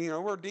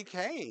 we're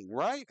decaying,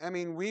 right? I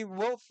mean, we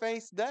will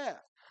face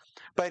death.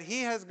 But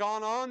he has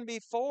gone on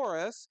before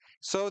us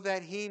so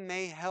that he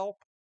may help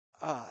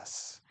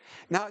us.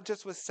 Not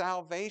just with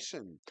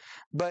salvation,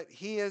 but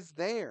he is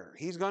there.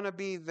 He's going to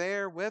be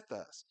there with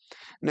us.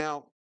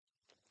 Now,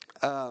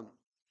 um,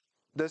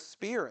 the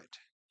Spirit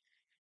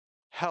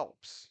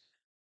helps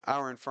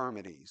our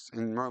infirmities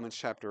in Romans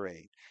chapter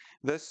 8.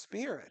 The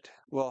Spirit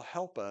will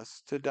help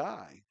us to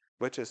die,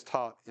 which is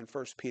taught in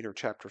 1 Peter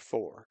chapter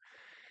 4.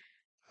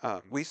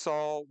 We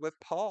saw with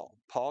Paul.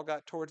 Paul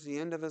got towards the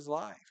end of his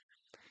life.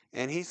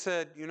 And he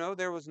said,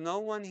 there was no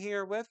one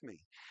here with me.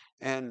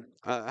 And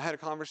I had a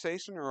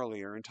conversation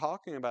earlier and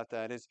talking about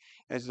that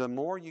as the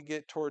more you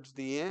get towards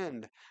the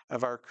end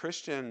of our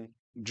Christian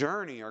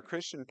journey, our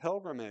Christian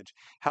pilgrimage,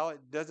 how it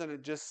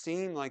doesn't just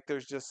seem like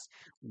there's just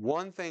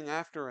one thing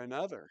after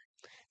another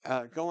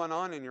going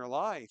on in your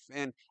life.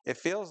 And it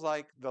feels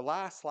like the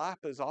last lap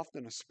is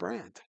often a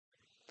sprint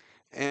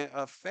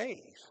of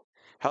faith.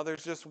 How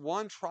there's just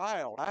one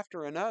trial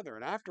after another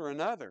and after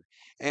another.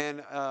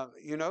 And,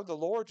 the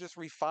Lord just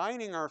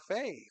refining our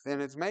faith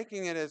and it's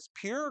making it as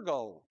pure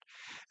gold.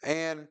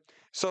 And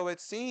so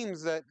it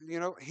seems that,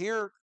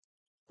 here,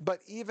 but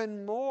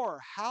even more,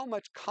 how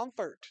much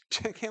comfort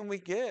can we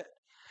get?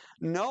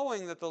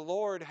 Knowing that the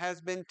Lord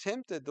has been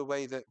tempted the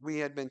way that we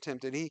had been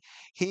tempted.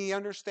 He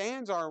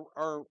understands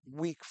our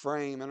weak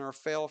frame and our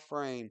fail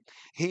frame.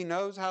 He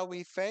knows how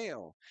we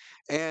fail.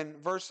 And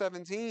verse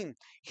 17,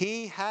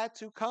 he had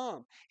to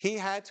come. He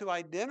had to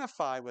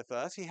identify with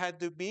us. He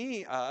had to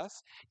be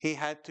us. He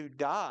had to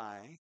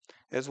die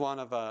as one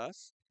of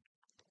us.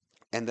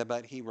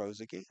 But he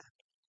rose again.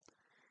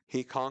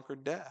 He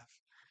conquered death.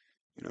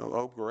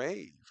 O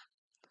grave,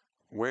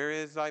 where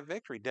is thy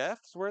victory?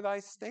 Death's where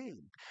thy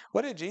sting.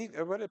 What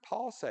did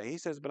Paul say? He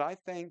says, but I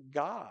thank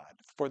God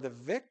for the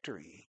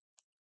victory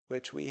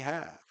which we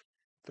have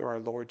through our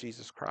Lord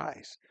Jesus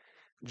Christ.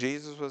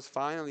 Jesus was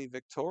finally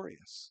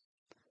victorious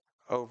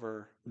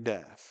over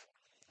death.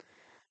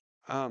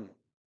 And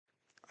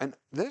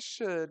this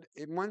should,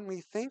 when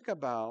we think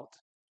about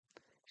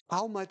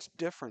how much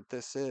different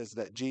this is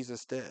that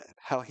Jesus did,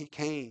 how he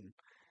came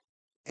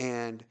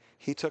and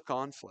he took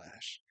on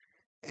flesh,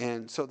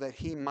 and so that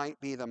he might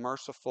be the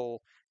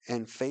merciful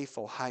and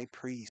faithful high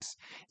priest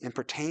in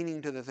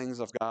pertaining to the things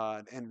of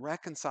God and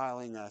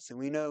reconciling us. And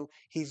we know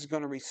he's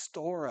going to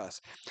restore us.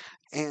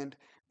 And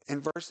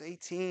in verse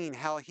 18,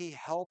 how he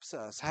helps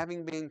us,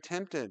 having been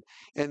tempted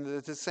in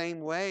the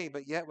same way,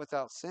 but yet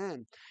without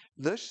sin.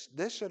 This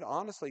should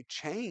honestly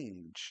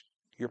change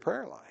your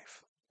prayer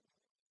life.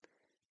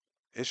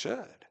 It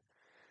should.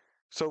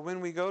 So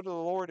when we go to the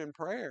Lord in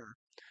prayer,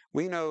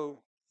 we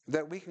know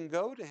that we can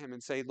go to him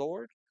and say,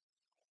 Lord,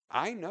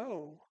 I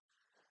know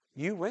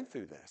you went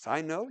through this.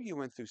 I know you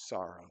went through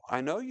sorrow. I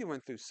know you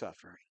went through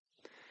suffering.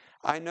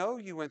 I know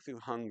you went through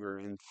hunger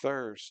and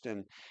thirst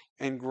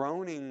and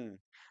groaning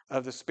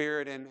of the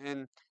Spirit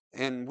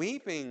and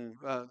weeping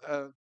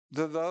to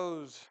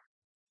those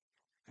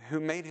who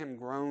made him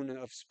groan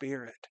of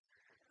spirit.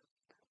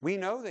 We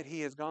know that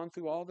he has gone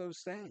through all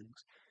those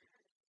things.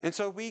 And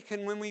so we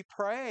can, when we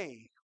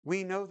pray,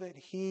 we know that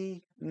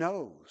he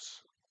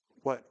knows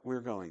what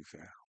we're going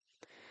through.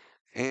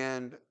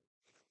 And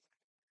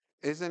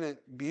isn't it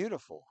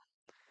beautiful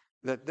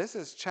that this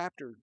is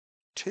chapter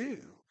 2?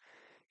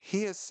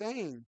 He is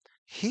saying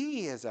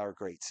he is our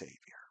great Savior.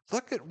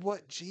 Look at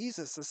what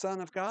Jesus, the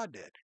Son of God,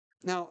 did.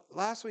 Now,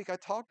 last week I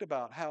talked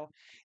about how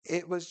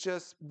it was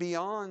just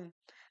beyond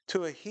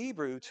to a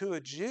Hebrew, to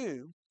a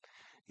Jew.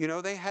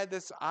 They had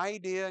this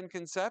idea and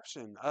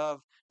conception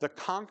of the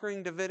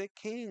conquering Davidic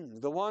king,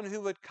 the one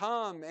who would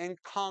come and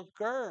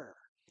conquer,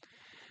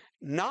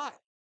 not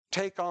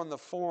take on the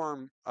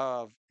form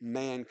of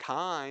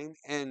mankind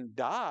and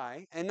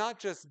die, and not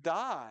just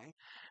die,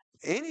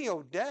 any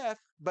old death,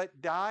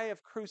 but die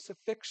of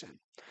crucifixion.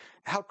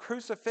 How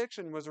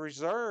crucifixion was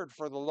reserved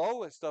for the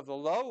lowest of the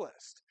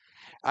lowest.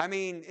 I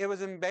mean, it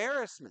was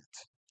embarrassment.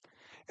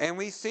 And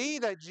we see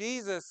that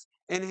Jesus,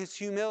 in his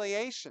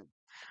humiliation,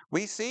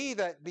 we see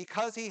that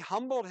because he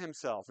humbled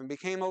himself and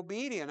became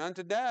obedient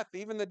unto death,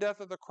 even the death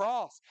of the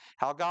cross,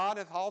 how God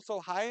hath also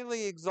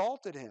highly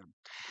exalted him.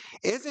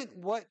 Isn't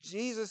what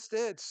Jesus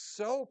did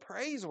so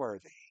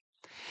praiseworthy?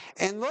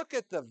 And look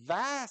at the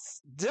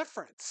vast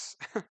difference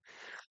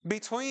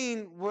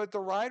between what the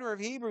writer of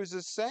Hebrews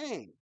is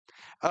saying.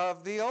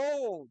 of the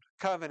old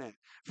covenant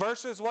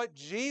versus what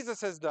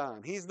Jesus has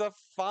done. He's the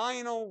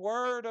final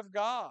word of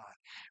God.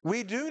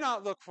 We do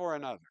not look for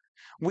another.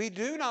 We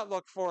do not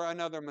look for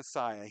another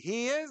Messiah.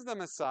 He is the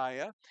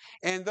Messiah.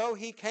 And though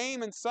he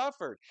came and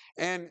suffered,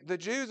 and the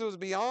Jews, it was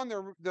beyond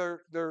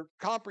their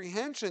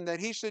comprehension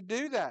that he should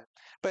do that.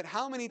 But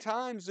how many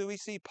times do we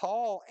see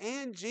Paul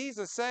and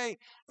Jesus say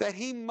that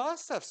he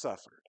must have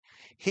suffered?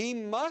 He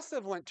must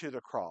have went to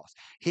the cross.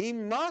 He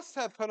must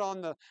have put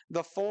on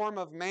the form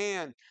of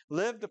man,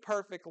 lived a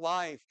perfect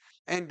life,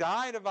 and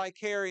died a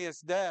vicarious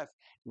death,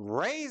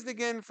 raised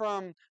again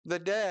from the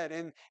dead.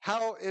 And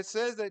how it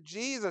says that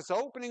Jesus,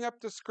 opening up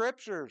the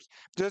scriptures,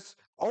 just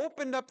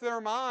opened up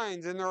their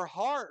minds and their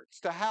hearts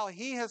to how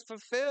he has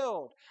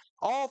fulfilled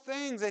all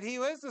things, that he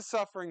is the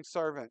suffering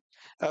servant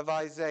of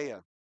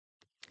Isaiah.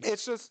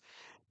 It's just,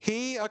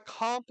 he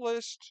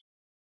accomplished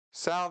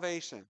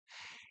salvation.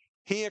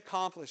 He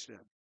accomplished it.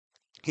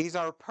 He's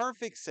our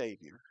perfect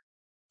Savior,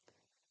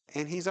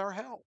 and he's our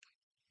help.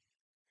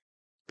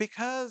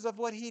 Because of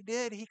what he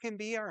did, he can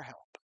be our help.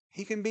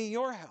 He can be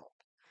your help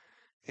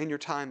in your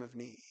time of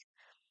need.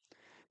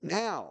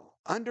 Now,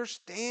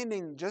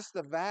 understanding just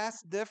the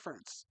vast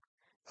difference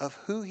of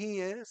who he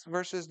is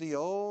versus the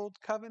old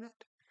covenant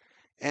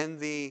and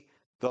the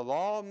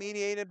law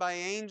mediated by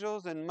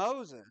angels and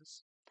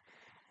Moses,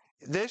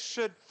 this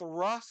should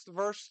thrust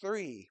verse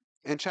 3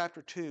 in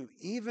chapter 2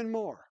 even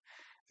more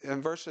in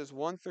verses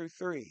 1 through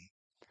 3.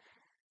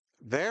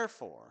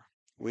 Therefore,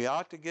 we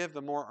ought to give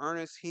the more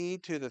earnest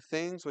heed to the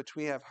things which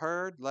we have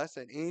heard, lest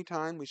at any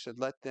time we should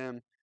let them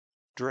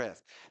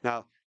drift.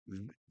 Now,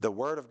 the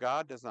word of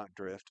God does not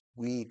drift.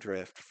 We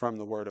drift from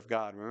the word of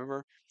God.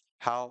 Remember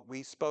how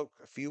we spoke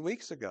a few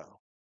weeks ago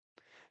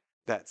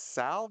that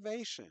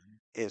salvation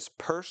is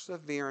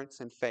perseverance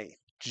and faith.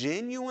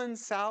 Genuine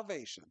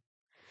salvation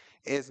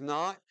is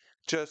not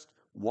just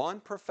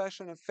one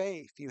profession of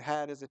faith you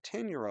had as a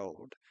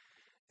 10-year-old,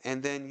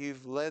 and then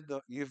you've led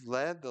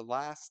the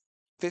last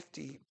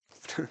 50,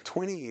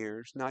 20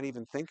 years not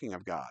even thinking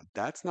of God.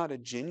 That's not a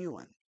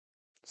genuine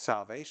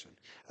salvation.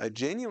 A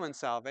genuine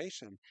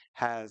salvation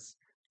has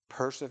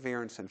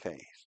perseverance and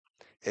faith.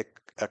 It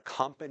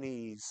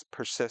accompanies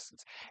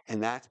persistence,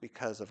 and that's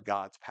because of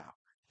God's power,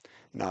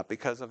 not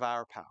because of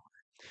our power.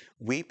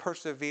 We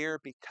persevere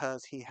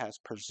because he has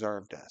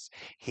preserved us.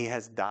 He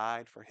has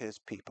died for his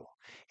people.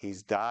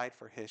 He's died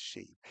for his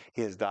sheep.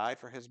 He has died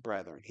for his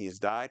brethren. He has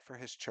died for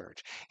his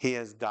church. He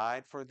has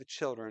died for the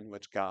children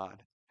which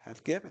God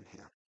hath given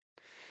him.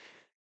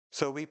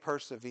 So we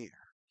persevere.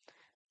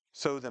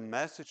 So the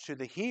message to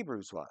the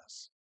Hebrews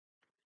was,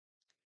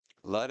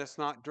 let us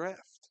not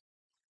drift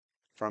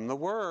from the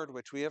word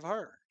which we have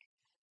heard,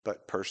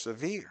 but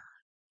persevere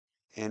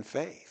in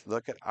faith.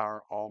 Look at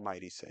our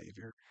almighty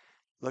Savior.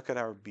 Look at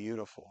our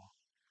beautiful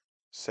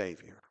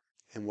Savior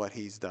and what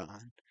he's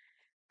done.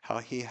 How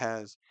he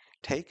has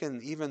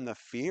taken even the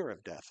fear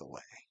of death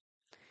away.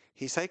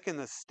 He's taken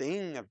the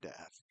sting of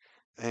death.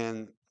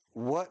 And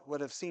what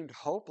would have seemed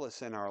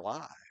hopeless in our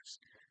lives,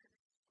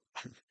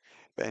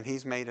 and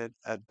he's made it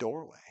a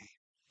doorway.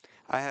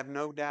 I have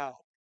no doubt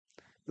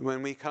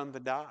when we come to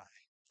die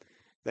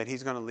that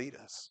he's going to lead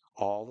us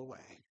all the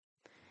way.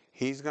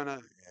 He's going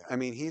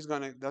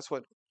to, that's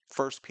what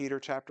 1 Peter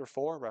chapter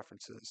 4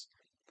 references,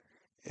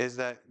 is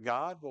that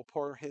God will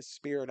pour his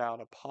Spirit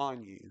out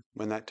upon you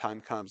when that time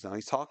comes. Now,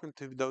 he's talking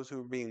to those who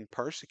are being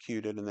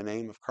persecuted in the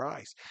name of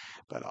Christ.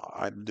 But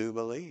I do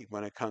believe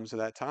when it comes to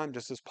that time,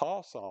 just as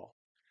Paul saw,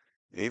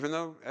 even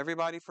though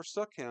everybody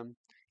forsook him,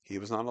 he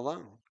was not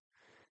alone.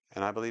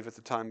 And I believe at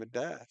the time of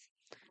death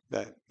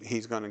that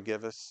he's going to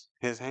give us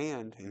his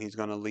hand and he's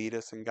going to lead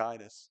us and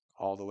guide us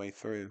all the way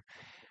through.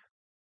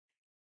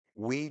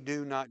 We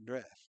do not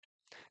drift.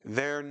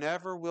 There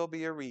never will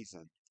be a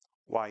reason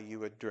why you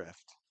would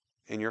drift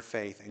in your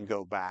faith and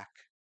go back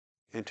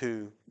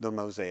into the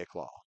Mosaic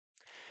law.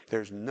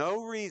 There's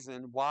no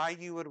reason why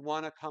you would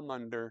want to come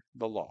under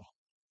the law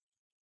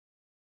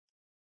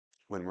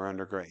when we're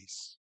under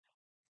grace.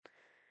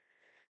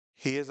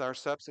 He is our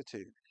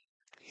substitute.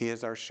 He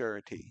is our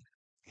surety.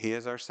 He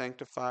is our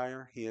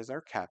sanctifier. He is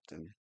our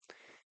captain.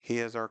 He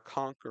is our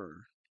conqueror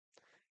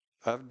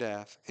of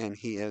death, and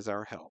he is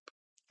our help.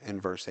 In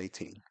verse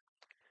 18.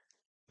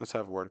 Let's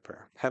have a word of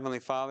prayer. Heavenly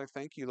Father,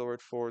 thank you, Lord,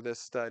 for this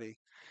study.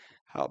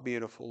 How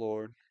beautiful,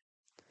 Lord.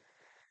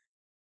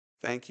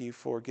 Thank you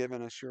for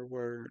giving us your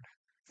word.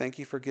 Thank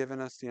you for giving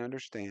us the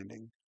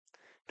understanding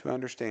to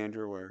understand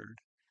your word.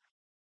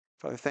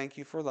 Father, thank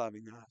you for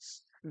loving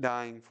us,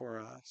 dying for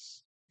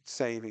us,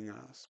 saving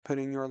us,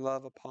 putting your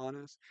love upon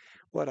us.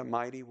 What a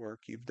mighty work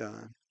you've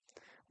done,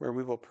 where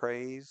we will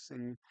praise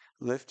and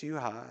lift you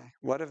high.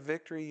 What a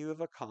victory you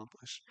have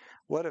accomplished.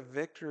 What a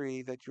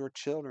victory that your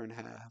children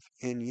have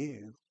in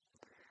you.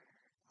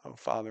 Oh,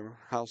 Father,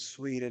 how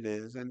sweet it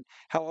is and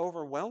how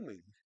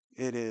overwhelming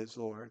it is,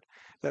 Lord,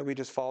 that we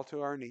just fall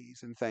to our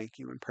knees and thank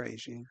you and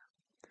praise you.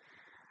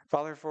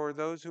 Father, for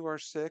those who are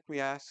sick, we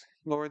ask,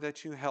 Lord,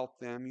 that you help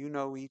them. You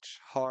know each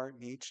heart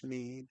and each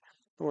need.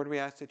 Lord, we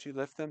ask that you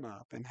lift them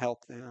up and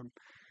help them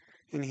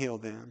and heal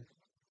them.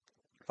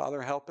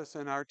 Father, help us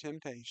in our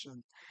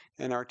temptation,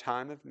 in our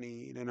time of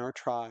need, in our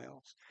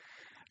trials.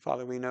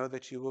 Father, we know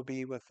that you will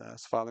be with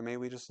us. Father, may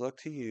we just look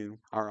to you,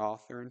 our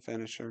author and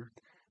finisher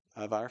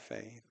of our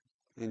faith.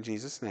 In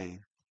Jesus'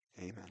 name,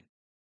 amen.